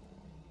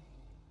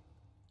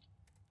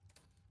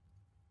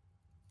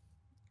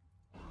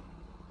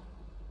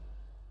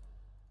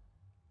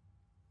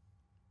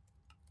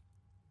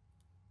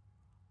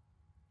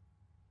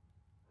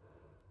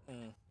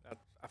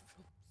 I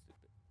feel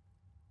stupid.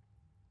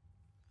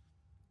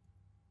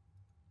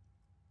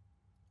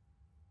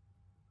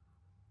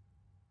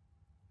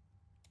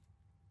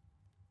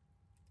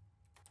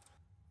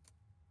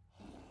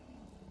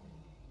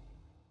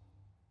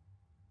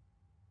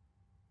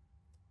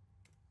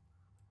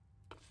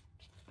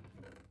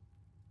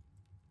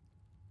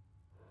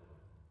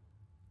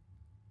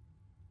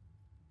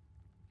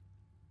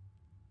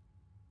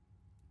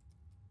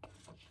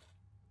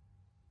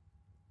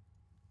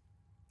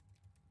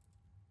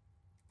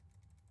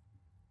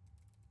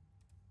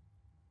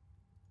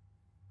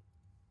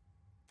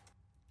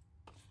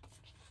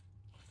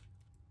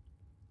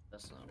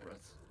 That's not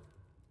worth.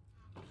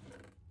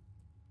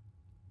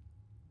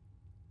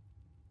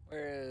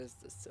 Where is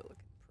the silicon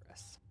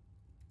press?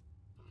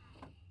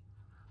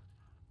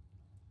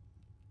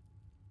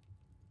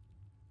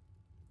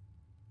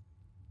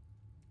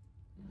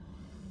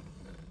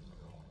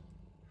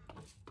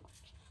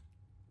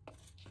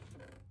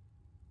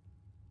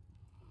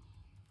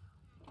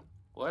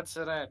 What's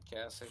it at,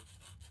 Cassie?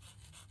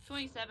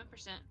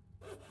 27%.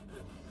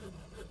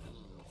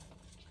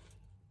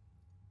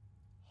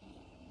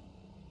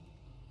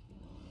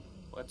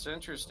 What's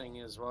interesting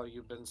is while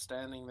you've been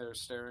standing there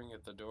staring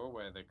at the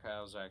doorway, the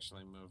cow's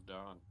actually moved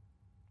on.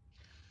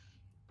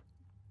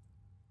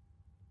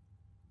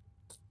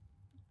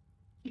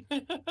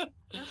 That's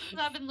because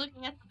I've been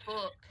looking at the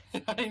book.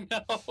 I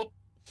know.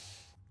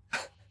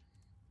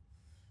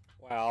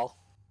 Wow.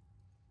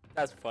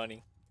 That's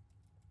funny.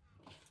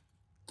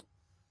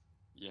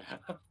 Yeah.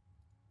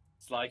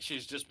 It's like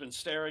she's just been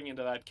staring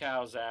into that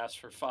cow's ass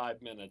for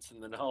 5 minutes,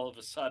 and then all of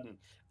a sudden,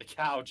 the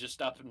cow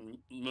just up and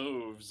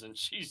moves, and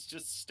she's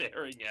just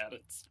staring at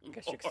it.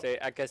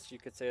 I guess you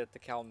could say that the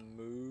cow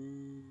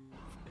moved.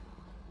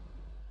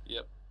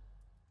 Yep.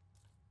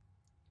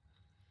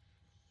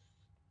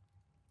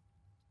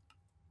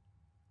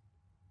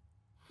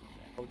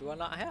 What do I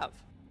not have?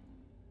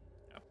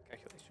 Oh,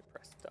 calculation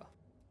press stuff.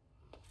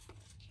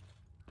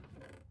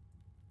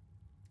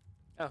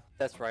 Oh,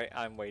 that's right.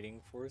 I'm waiting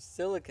for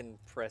silicon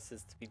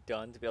presses to be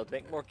done to be able to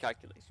make more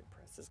calculation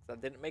presses. presses because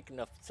I didn't make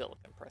enough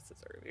silicon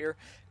presses earlier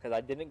because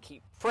I didn't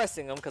keep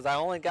pressing them because I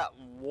only got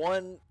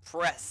one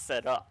press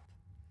set up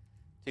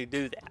to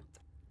do that.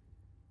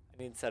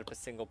 I need to set up a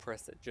single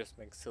press that just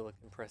makes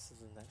silicon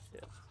presses and that's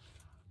it.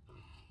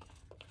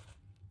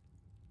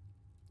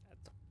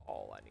 That's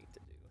all I need to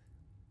do.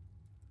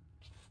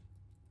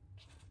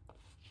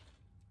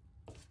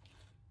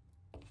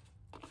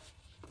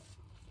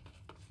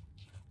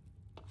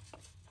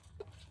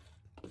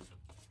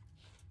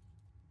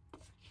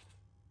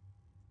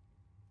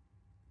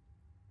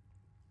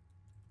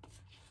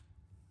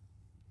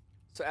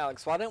 So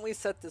Alex, why don't we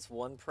set this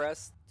one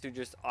press to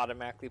just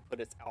automatically put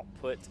its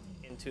output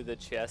into the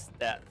chest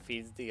that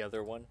feeds the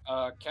other one?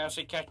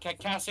 Cassie,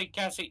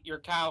 Cassie, your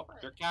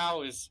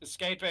cow is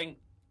escaping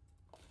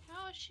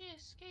How is she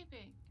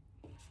escaping?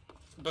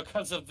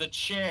 because of the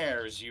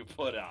chairs you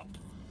put up.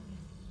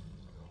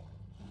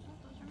 Oh,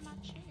 those are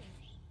my chairs.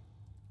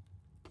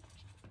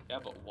 Yeah,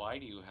 but why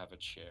do you have a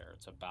chair?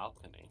 It's a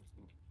balcony.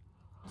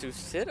 To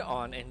sit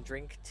on and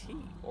drink tea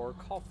or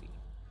coffee.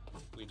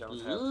 We don't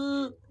have tea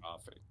or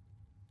coffee.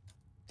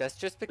 That's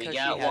just because she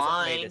got hasn't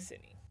wine. made us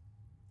any.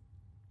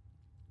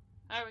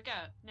 There we go.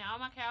 Now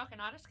my cow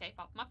cannot escape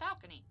off my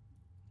balcony.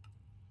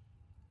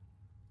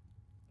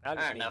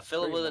 Alright, now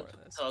fill it with a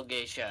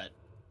tailgate shot.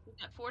 We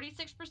got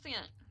 46%.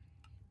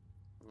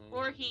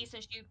 Or he,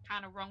 since you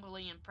kind of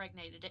wrongly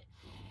impregnated it.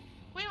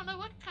 We don't know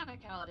what kind of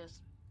cow it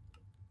is.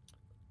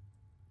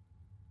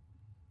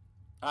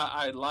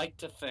 I'd like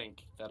to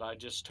think that I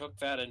just took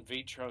that in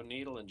vitro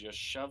needle and just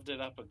shoved it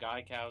up a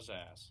guy cow's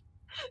ass.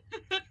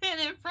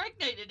 And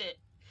impregnated it.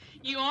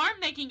 You are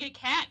making a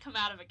cat come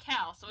out of a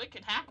cow, so it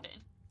could happen.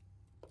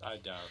 I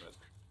doubt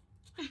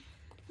it.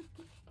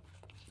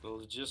 The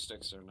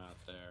logistics are not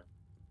there.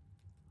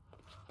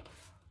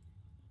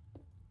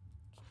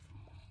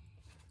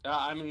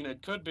 I mean,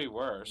 it could be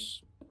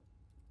worse.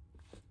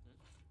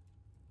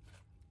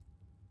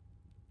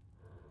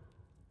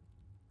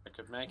 I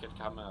could make it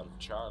come out of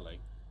Charlie.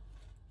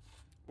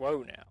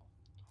 Whoa now.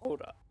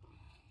 Hold up.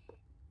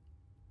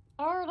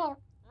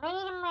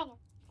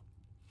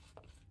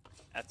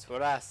 That's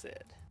what I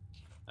said.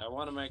 I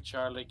want to make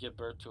Charlie give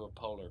birth to a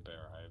polar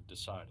bear. I have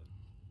decided.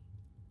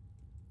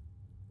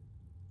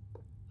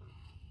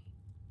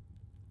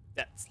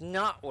 That's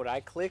not what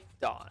I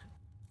clicked on.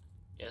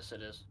 Yes,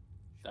 it is.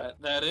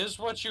 That is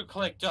what you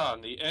clicked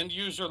on. The end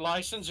user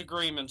license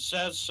agreement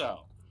says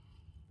so.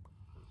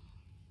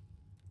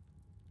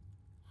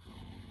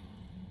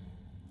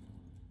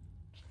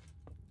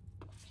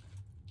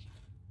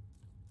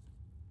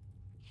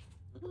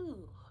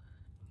 Ooh.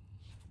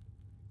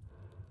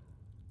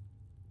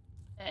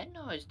 That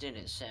noise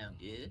didn't sound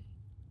good.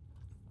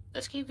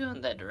 Let's keep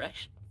going that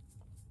direction.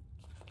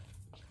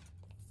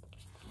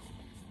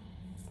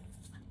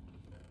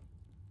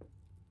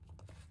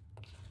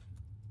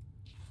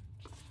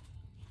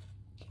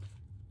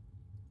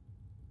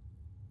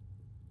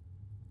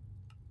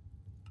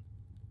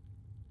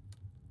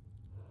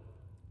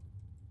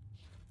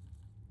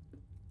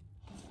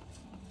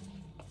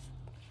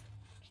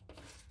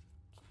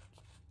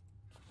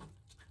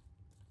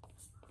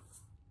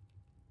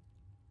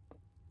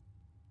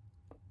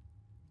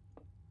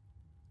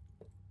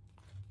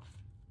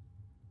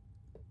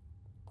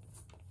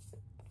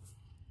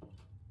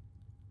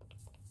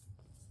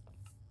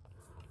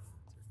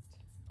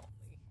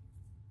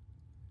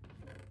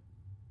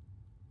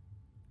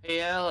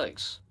 Hey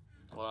Alex,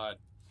 What?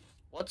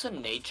 what's a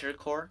nature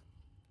core?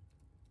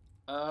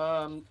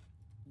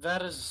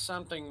 That is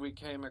something we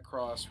came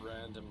across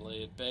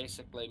randomly. It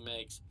basically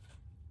makes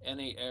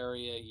any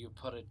area you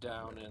put it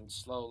down in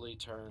slowly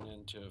turn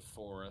into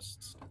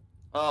forests.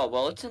 Oh,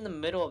 well, it's in the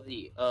middle of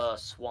the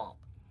swamp.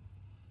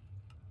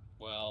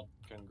 Well,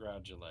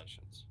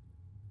 congratulations.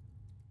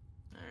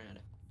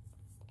 Alright.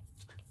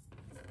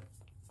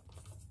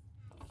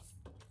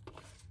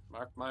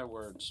 Mark my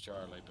words,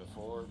 Charlie,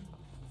 before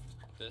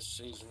this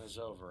season is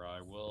over,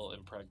 I will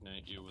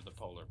impregnate you with a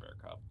polar bear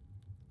cub.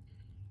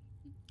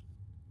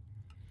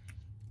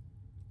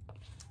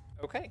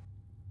 Okay.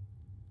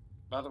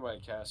 By the way,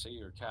 Cassie,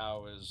 your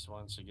cow is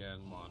once again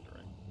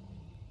wandering.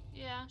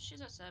 Yeah,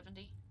 she's at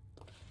 70.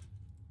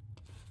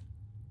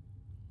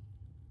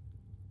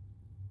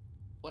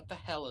 What the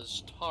hell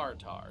is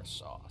tartar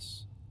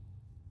sauce?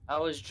 I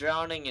was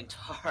drowning in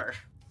tar.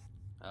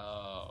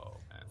 Oh,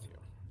 Matthew.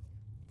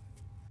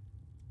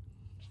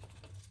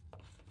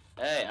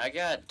 Hey, I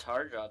got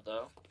tar job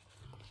though.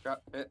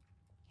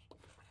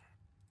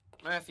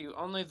 Matthew,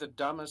 only the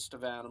dumbest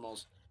of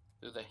animals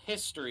through the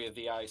history of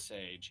the Ice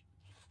Age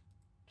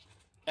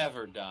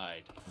ever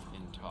died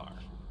in tar.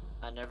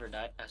 I never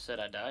died. I said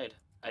I died.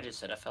 I just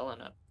said I fell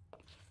in it.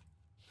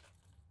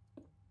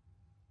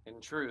 In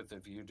truth,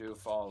 if you do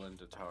fall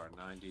into tar,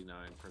 99%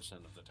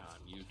 of the time,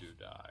 you do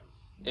die.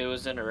 It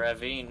was in a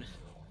ravine.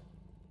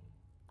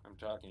 I'm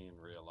talking in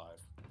real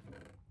life.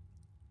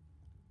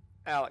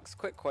 Alex,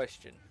 quick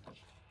question.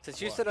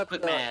 Since you What? set up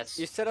Quick the, maths.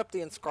 you set up the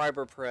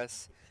inscriber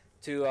press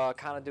to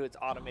kind of do its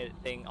automated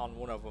thing on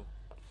one of them,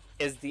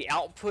 is the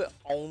output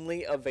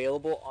only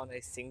available on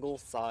a single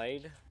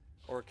side?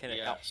 or can it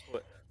Yes.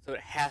 output? So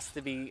it has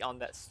to be on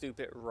that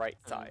stupid right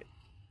side.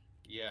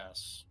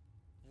 Yes.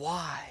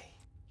 Why?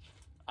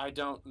 I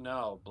don't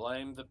know.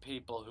 Blame the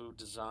people who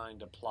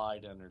designed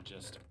applied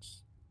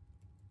energistics.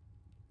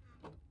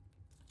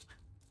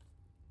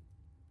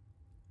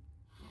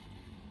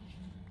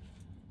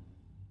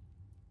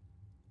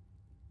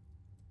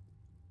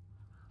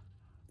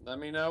 Let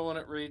me know when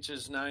it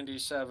reaches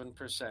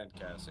 97%,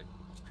 Cassie.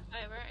 Oh,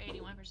 we're at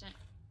 81%.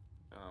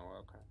 Oh,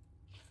 okay.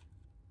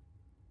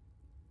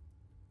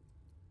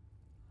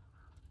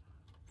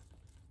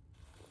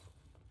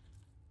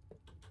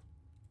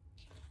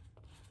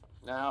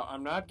 Now,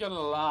 I'm not gonna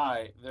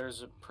lie,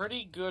 there's a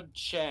pretty good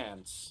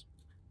chance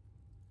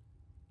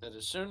that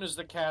as soon as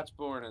the cat's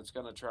born, it's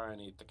gonna try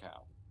and eat the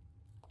cow.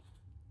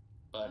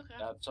 But Okay.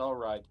 that's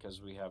alright, because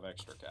we have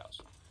extra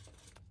cows.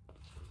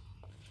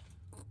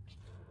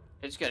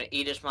 It's gonna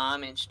eat its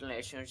mom instantly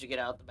as soon as you get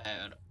out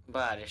the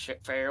body.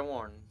 Fair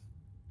warning.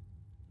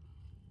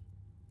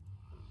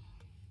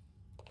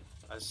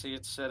 I see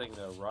it sitting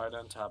there right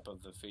on top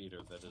of the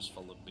feeder that is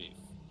full of beef.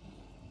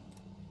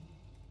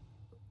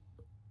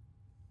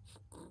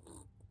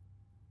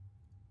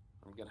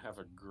 I'm gonna have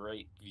a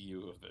great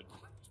view of it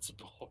when it's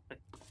born.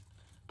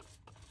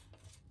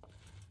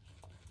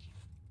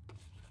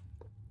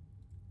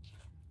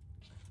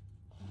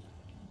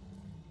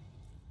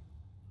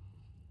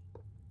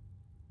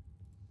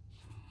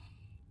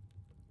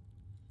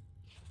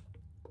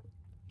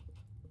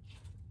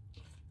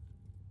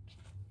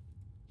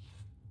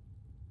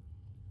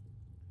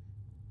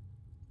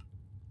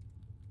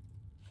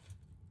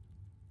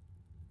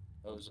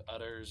 Those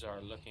udders are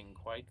looking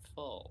quite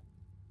full.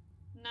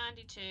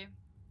 92.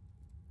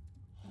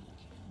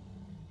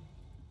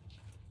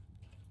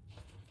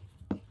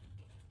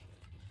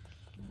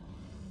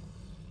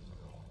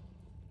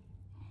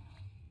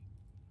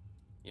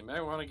 You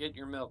may want to get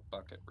your milk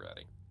bucket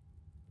ready.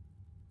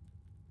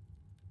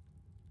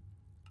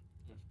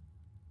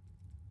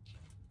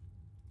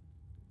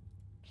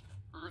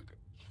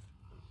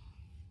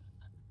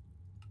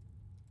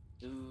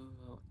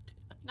 Ooh,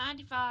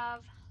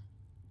 95.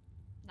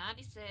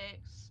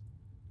 96.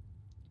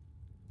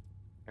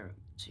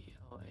 see,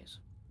 always.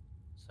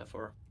 Except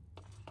for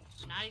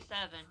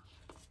 97.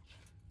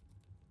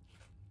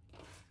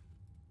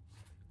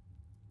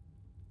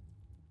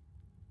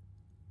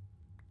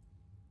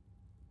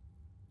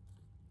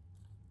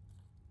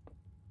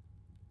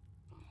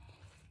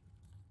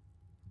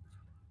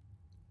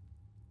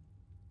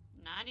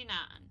 $99.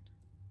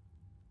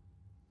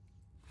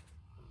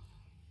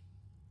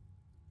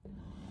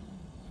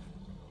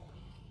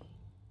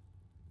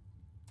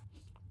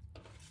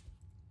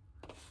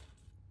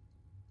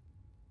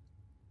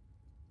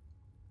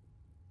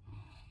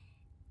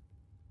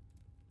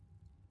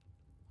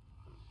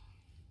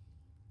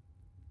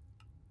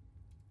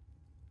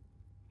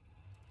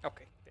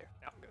 Okay, there.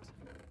 Now it goes.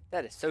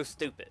 That is so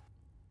stupid.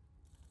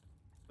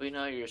 we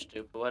know you're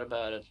stupid. What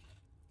about it?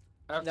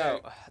 Okay,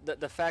 No,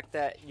 the fact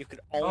that you could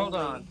only hold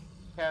on.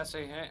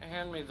 Cassie,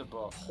 hand me the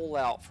book. pull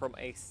out from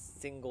a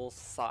single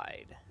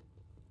side.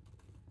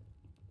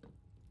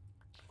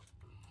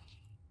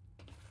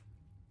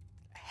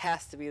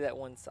 Has to be that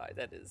one side.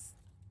 That is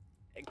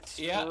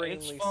Yeah,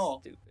 extremely it's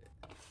full. stupid.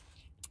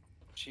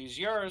 She's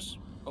yours.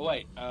 Oh,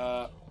 wait.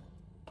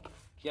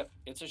 Yep,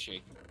 it's a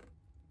she.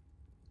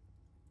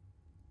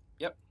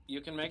 Yep,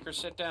 you can make her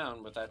sit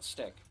down with that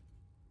stick.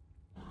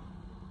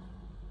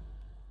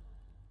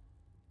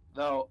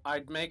 Though,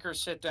 I'd make her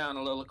sit down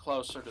a little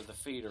closer to the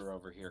feeder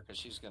over here, because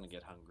she's going to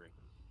get hungry.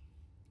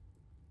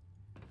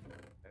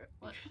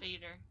 What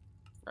feeder?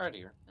 Right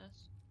here.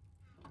 This.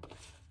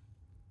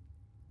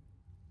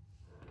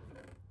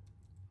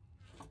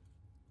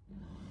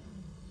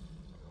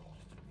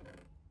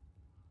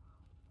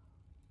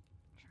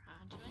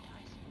 Trying to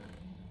entice me.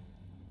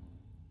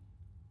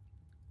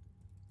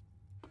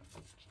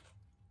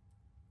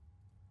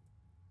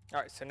 All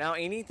right, so now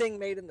anything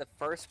made in the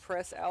first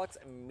press, Alex,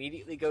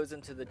 immediately goes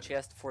into the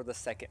chest for the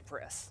second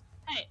press.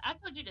 Hey, I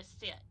told you to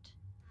sit.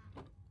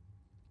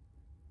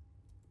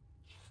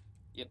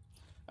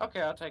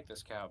 Okay, I'll take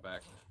this cow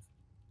back.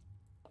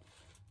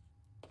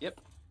 Yep.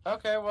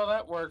 Okay, well,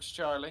 that works,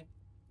 Charlie.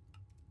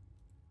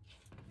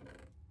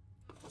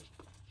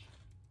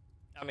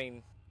 I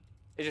mean,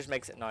 it just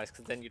makes it nice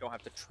because then you don't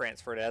have to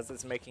transfer it as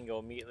it's making it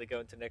immediately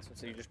go into the next one.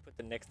 So you just put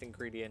the next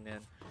ingredient in.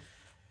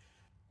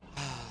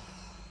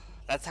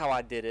 That's how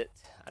I did it.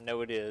 I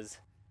know it is.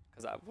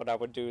 Because what I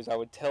would do is I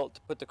would tell it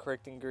to put the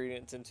correct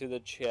ingredients into the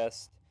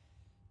chest.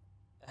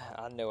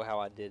 I know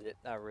how I did it.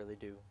 I really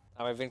do.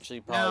 I'm eventually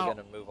probably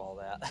going to move all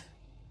that.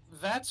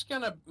 That's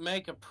going to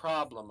make a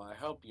problem, I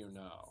hope you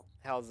know.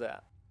 How's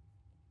that?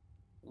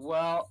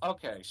 Well,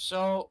 okay,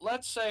 so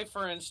let's say,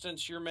 for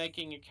instance, you're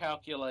making a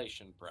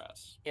calculation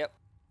press. Yep.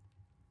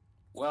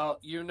 Well,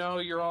 you know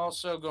you're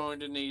also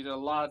going to need a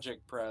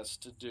logic press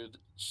to do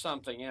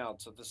something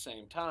else at the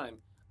same time.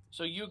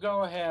 So you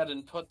go ahead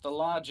and put the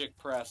logic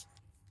press,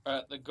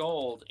 the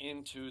gold,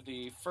 into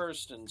the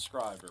first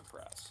inscriber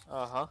press.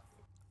 Uh-huh.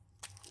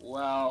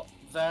 Well,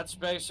 that's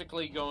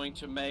basically going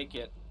to make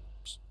it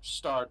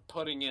start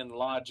putting in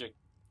logic,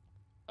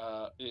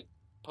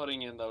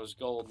 putting in those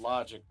gold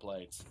logic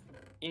plates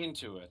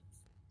into it,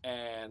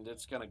 and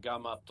it's going to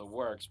gum up the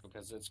works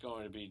because it's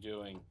going to be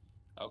doing,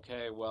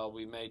 okay, well,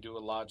 we may do a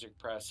logic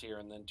press here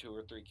and then 2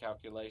 or 3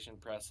 calculation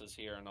presses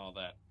here and all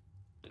that.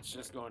 It's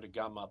just going to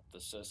gum up the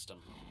system.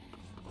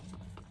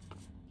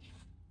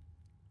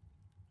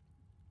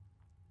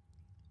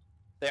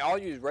 They all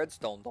use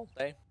redstone, don't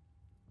they?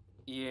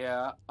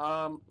 Yeah.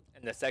 In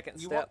the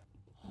second You step.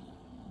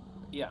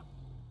 Yeah.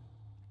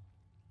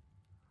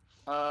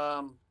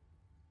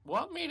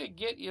 Want me to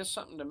get you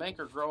something to make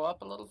her grow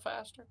up a little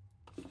faster?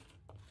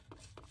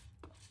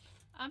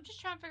 I'm just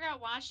trying to figure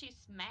out why she's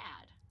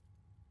mad.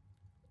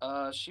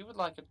 She would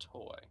like a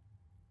toy.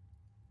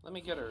 Let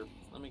me get her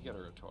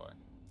a toy.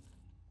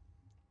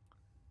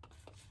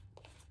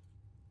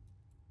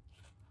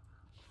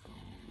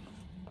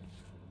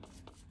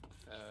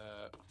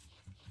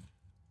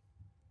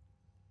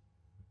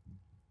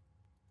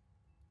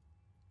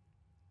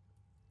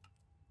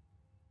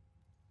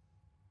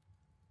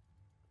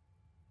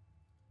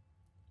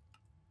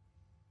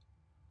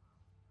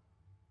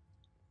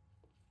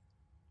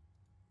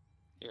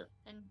 Here.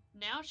 And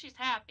now she's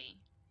happy.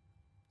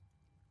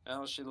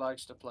 Well, she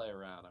likes to play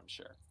around, I'm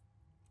sure.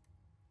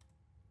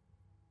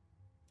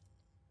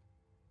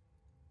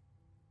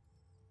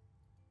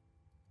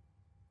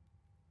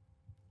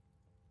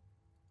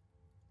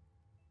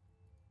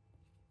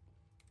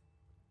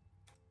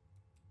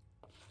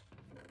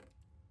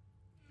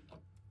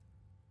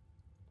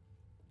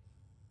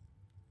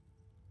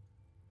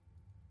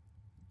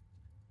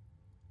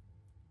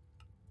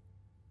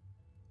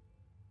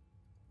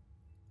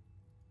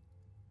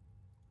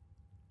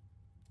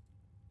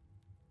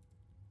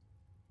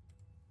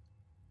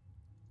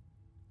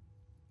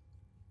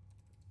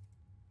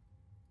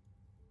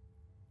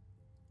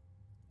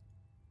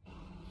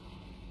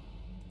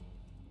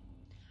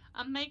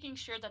 I'm making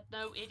sure that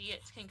no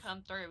idiots can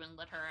come through and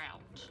let her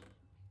out.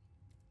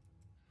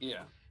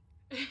 Yeah.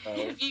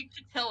 If you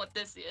could tell what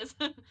this is.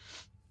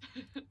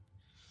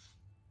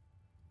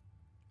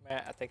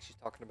 Matt, I think she's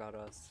talking about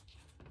us.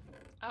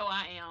 Oh,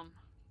 I am.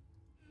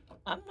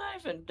 I'm not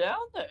even down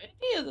there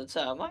any of the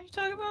time. Why are you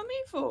talking about me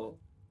for?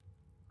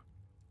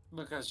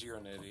 Because you're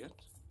an idiot.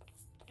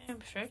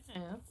 I'm sure I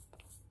am.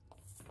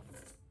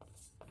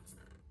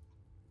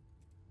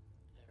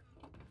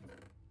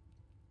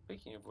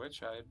 Speaking of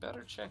which, I had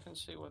better check and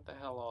see what the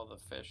hell all the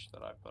fish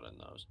that I put in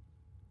those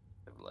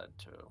have led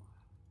to.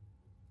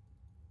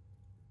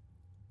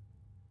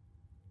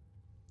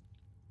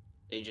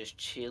 They just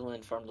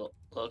chilling from the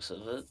looks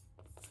of it.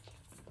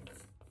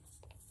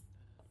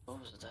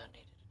 What was it I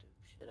needed to do?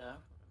 Shit, I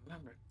don't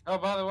remember. Oh,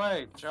 by the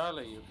way,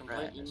 Charlie, you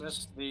completely Right.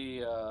 missed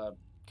the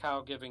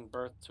cow giving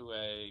birth to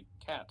a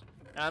cat.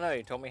 I know,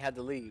 you told me I had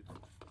to leave.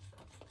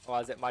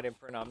 Otherwise it might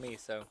imprint on me,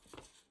 so.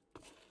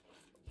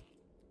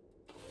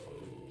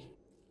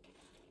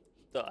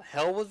 The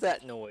hell was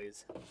that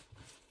noise?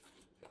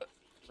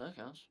 That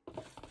counts.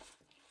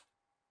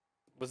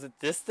 Was it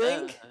this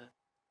thing?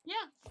 Yeah,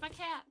 it's my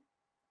cat.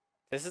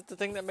 This is the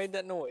thing that made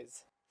that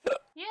noise.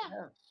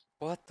 Yeah,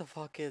 What the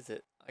fuck is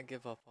it? I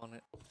give up on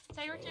it.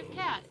 Sabertooth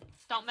cat.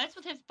 Don't mess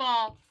with his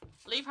ball.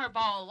 Leave her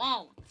ball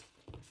alone.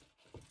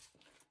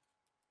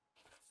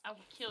 I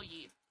will kill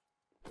you.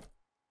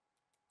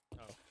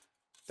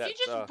 Oh. You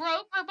just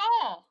broke her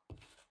ball.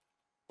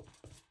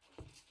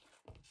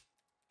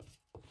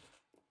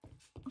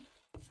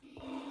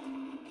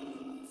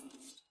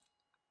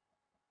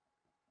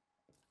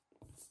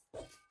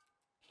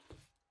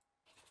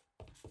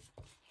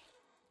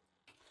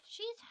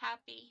 She's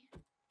happy.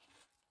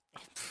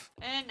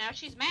 And now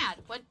she's mad.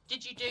 What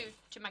did you do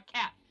to my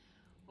cat?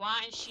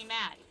 Why is she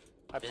mad?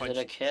 I Is punched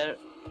it a cat?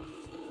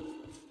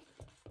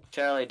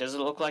 Charlie, does it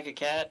look like a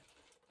cat?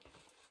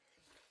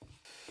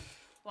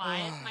 Why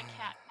is my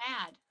cat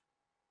mad?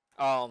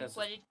 That's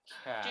What did you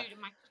cat. do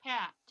to my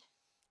cat?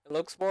 It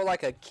looks more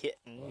like a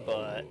kitten,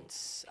 but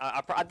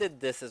I did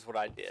this is what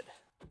I did.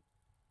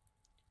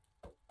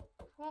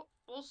 Well,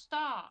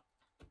 stop.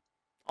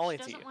 Only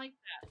She to you. doesn't like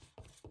that.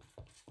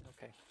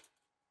 Okay.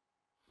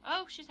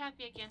 Oh, she's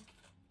happy again.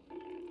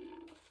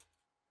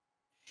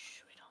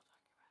 Shh, we don't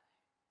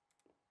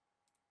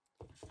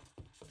talk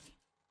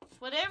about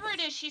Whatever it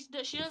is, she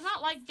does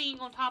not like being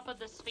on top of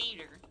this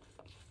feeder.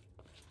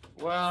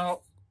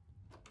 Well,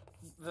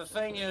 the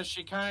thing is,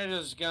 she kind of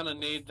is gonna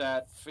need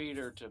that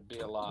feeder to be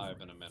alive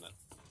in a minute.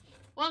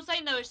 What I'm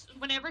saying though is,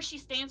 whenever she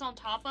stands on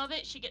top of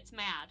it, she gets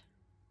mad.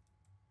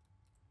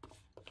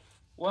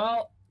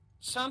 Well,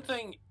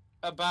 something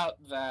about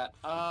that.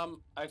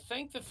 I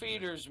think the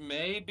feeders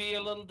may be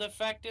a little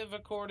defective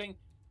according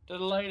to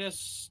the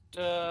latest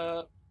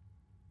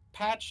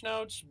patch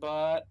notes,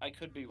 but I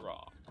could be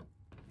wrong.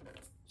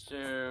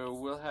 So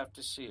we'll have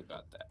to see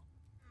about that.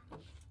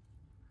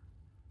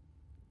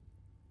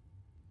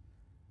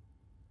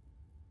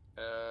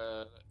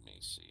 Let me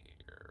see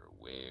here.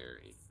 Where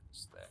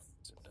is that?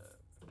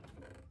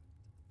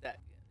 That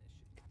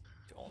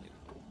should only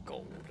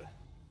gold.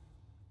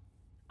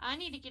 I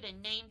need to get a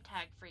name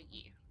tag for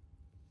you.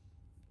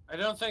 I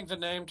don't think the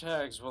name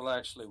tags will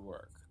actually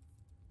work.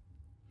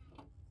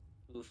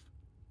 Oof.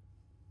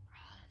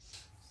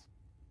 Russ.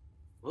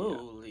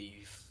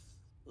 Holy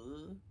fuck.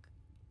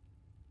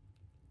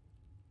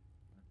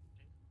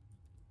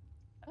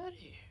 Out of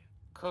here.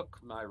 Cook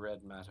my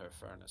red matter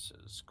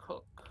furnaces.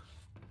 Cook.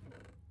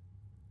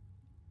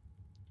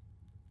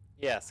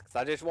 Yes, because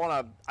I just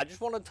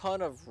want a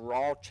ton of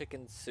raw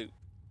chicken soup.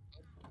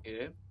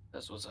 Yeah,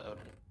 that's what's out.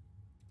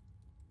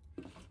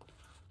 Okay.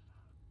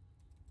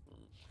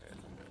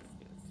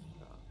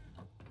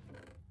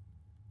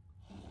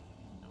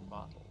 No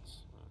bottles.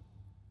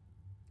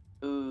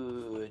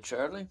 Ooh,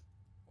 Charlie,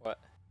 What?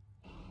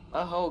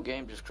 my whole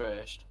game just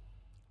crashed.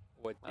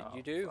 What did Oh,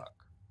 you do? fuck.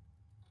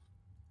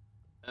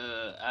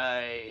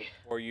 I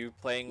Were you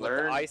playing with the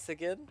Learn. ice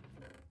again?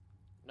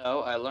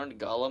 I learned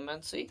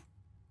Gollumancy.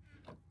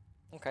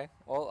 Okay.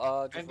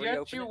 Well, just And reopen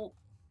yet it. you,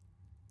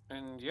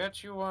 and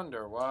yet you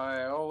wonder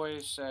why I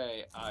always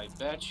say, I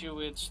bet you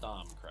it's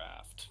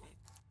Stormcraft.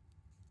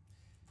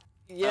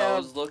 I Yeah,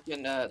 was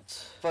looking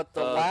at but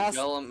the last.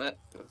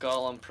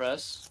 Gollum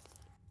Press.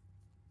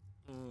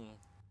 Mm.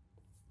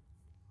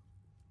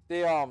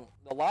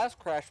 The last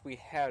crash we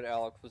had,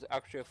 Alex, was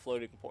actually a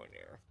floating point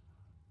error.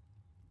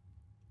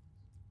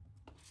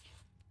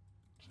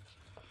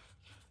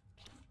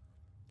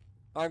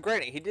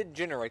 Granted, he did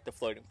generate the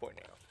floating point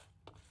error.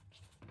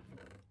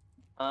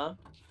 Huh?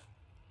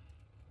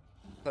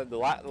 So the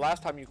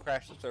last time you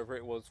crashed the server,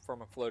 it was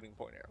from a floating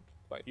point error.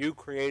 But you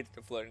created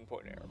the floating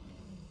point error.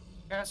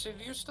 Cassie,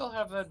 do you still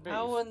have that beef?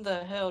 How in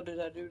the hell did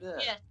I do that?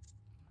 Yes.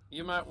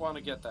 You might want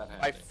to get that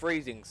By handy.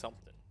 freezing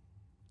something.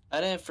 I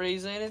didn't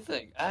freeze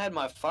anything. I had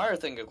my fire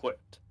thing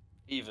equipped.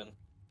 Even.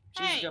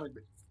 She's Hey. gonna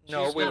be.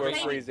 No, she's we gonna were be-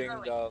 freezing.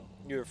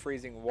 You were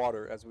freezing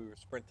water as we were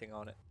sprinting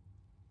on it.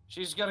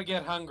 She's gonna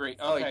get hungry.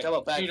 Oh, you Okay, talking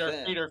about back feed her,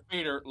 then.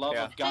 feed her, love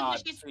Yeah. of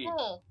God, She's feed,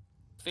 full.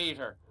 feed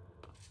her.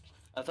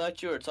 I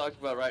thought you were talking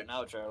about right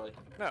now, Charlie.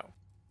 No.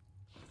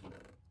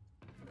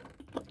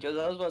 Because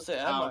I was about to say,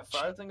 I had my Ouch.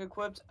 fire thing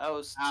equipped. I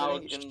was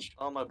Ouch. sitting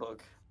on my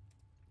book.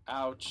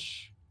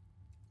 Ouch.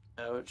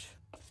 Ouch.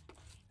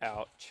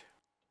 Ouch.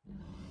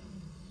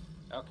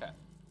 Okay.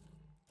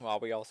 Well,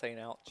 we all saying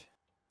ouch.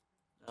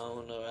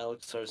 Oh no,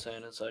 Alex started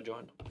saying it, so I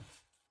joined.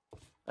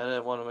 I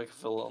didn't want to make it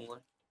feel lonely.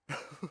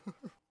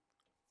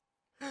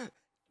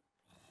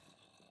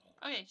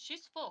 Okay,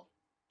 she's full.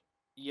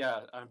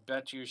 Yeah, I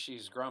bet you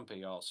she's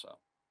grumpy also.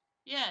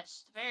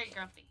 Yes, very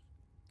grumpy.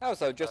 Oh,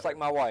 so just like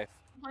my wife.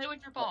 Play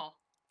with your ball.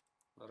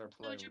 Let her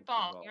Play play with your the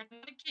ball. You're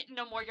not a kitten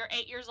no more. You're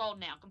 8 years old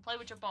now. Can play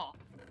with your ball.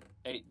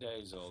 8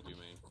 days old, you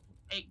mean?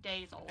 8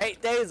 days old.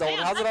 8 days old. Damn,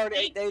 How's it that's already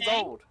 8 8 days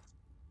days. old?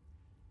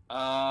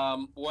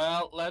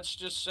 Well, let's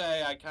just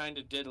say I kind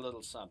of did a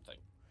little something.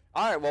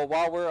 Alright, well,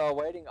 while we're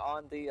waiting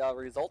on the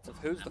results of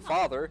Who's the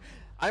Father,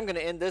 I'm going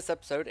to end this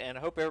episode, and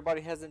I hope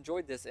everybody has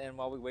enjoyed this. And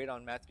while we wait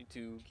on Matthew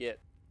to get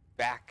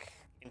back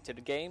into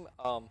the game,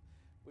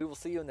 we will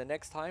see you in the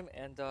next time,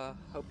 and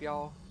hope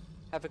y'all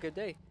have a good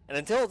day. And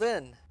until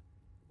then,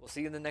 we'll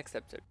see you in the next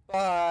episode.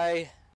 Bye!